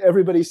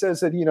 everybody says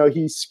that,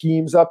 he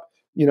schemes up,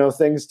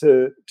 things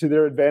to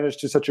their advantage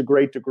to such a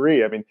great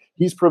degree. I mean,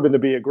 he's proven to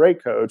be a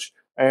great coach.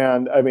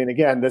 And I mean,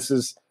 again, this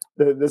is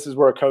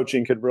where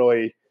coaching could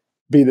really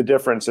be the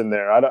difference in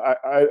there.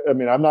 I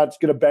mean, I'm not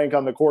going to bank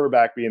on the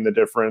quarterback being the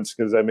difference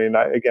because, I mean,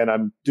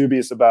 I'm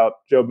dubious about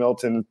Joe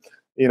Milton,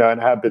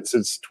 and have been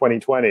since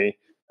 2020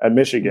 at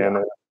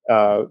Michigan.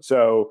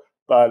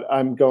 But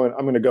I'm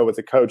going to go with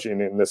the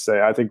coaching in this.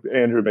 I think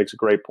Andrew makes a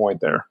great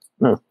point there.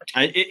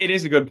 It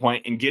is a good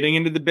point. And getting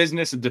into the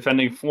business of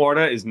defending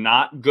Florida is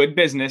not good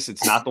business.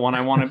 It's not the one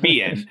I want to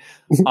be in.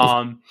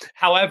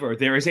 However,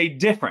 there is a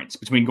difference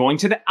between going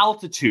to the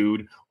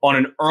altitude on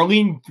an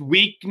early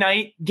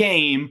weeknight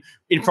game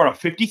in front of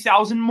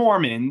 50,000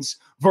 Mormons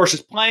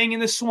versus playing in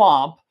the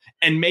swamp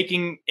and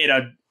making it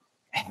a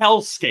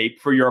hellscape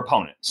for your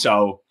opponent.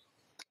 So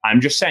I'm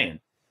just saying.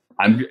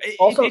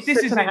 Also, if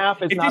this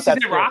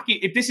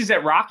is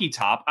at Rocky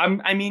Top,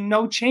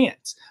 no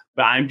chance.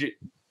 But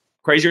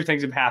crazier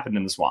things have happened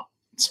in the swamp.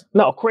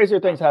 No, crazier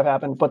things have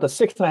happened, but the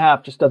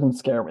 6.5 just doesn't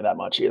scare me that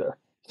much either.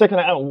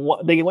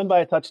 6.5, they win by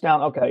a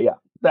touchdown. Okay, yeah,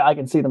 I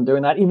can see them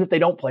doing that, even if they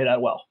don't play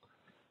that well.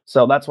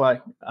 So that's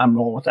why I'm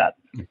rolling with that.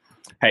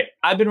 Hey,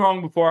 I've been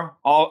wrong before.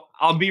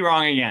 I'll be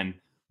wrong again,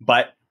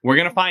 but we're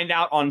gonna find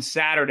out on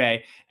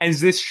Saturday, as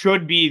this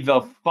should be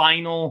the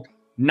final,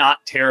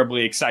 not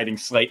terribly exciting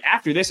slate.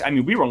 After this,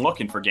 we were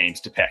looking for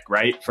games to pick,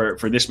 right? For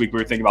this week, we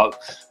were thinking about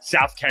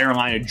South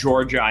Carolina,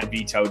 Georgia. I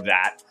vetoed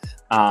that.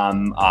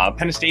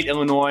 Penn State,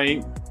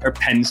 Illinois,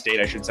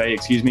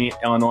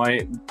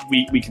 Illinois,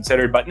 we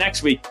considered, but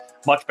next week,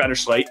 much better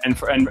slate, and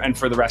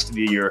for the rest of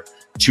the year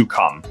to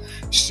come.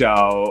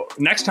 So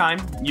next time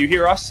you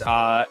hear us,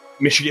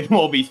 Michigan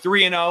will be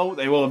 3-0.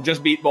 They will have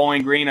just beat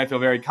Bowling Green. I feel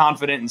very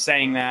confident in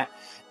saying that,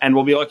 and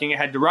we'll be looking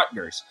ahead to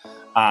Rutgers.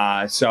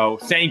 So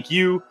thank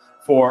you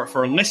for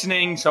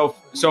listening so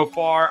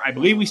far. I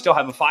believe we still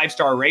have a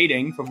 5-star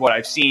rating from what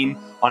I've seen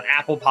on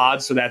Apple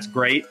Pods, so that's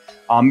great.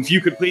 If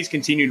you could please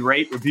continue to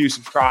rate, review,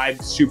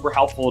 subscribe, super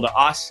helpful to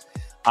us.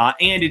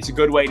 And it's a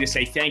good way to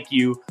say thank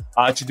you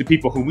to the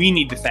people who we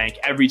need to thank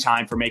every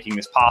time for making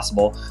this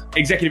possible.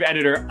 Executive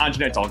editor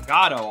Anjanette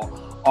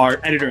Delgado, our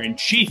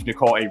editor-in-chief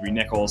Nicole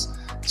Avery-Nichols,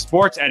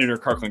 sports editor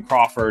Kirkland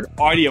Crawford,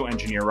 audio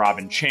engineer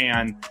Robin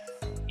Chan,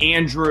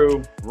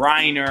 Andrew,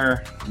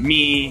 Reiner,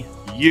 me,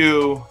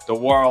 you, the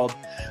world.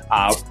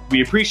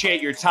 We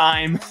appreciate your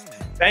time.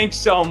 Thanks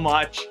so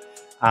much.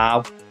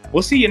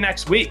 We'll see you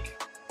next week.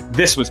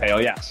 This was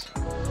Hail Yes.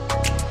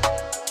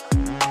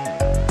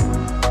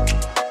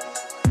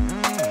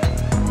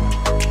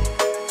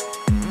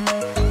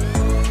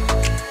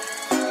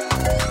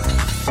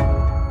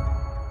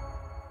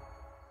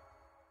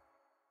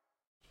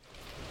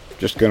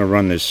 Just going to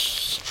run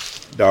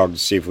this dog to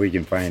see if we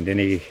can find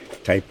any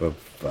type of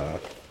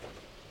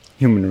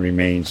human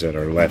remains that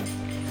are left.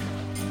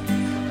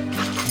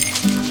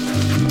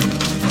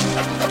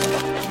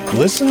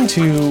 Listen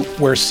to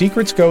Where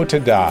Secrets Go to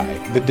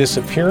Die, The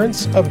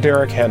Disappearance of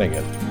Derek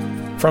Hennigan.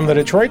 From the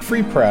Detroit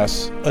Free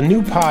Press, a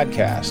new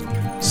podcast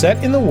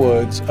set in the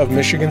woods of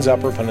Michigan's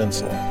Upper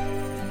Peninsula.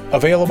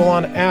 Available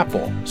on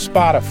Apple,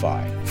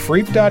 Spotify,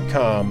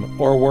 Freep.com,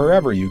 or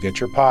wherever you get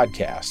your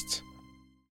podcasts.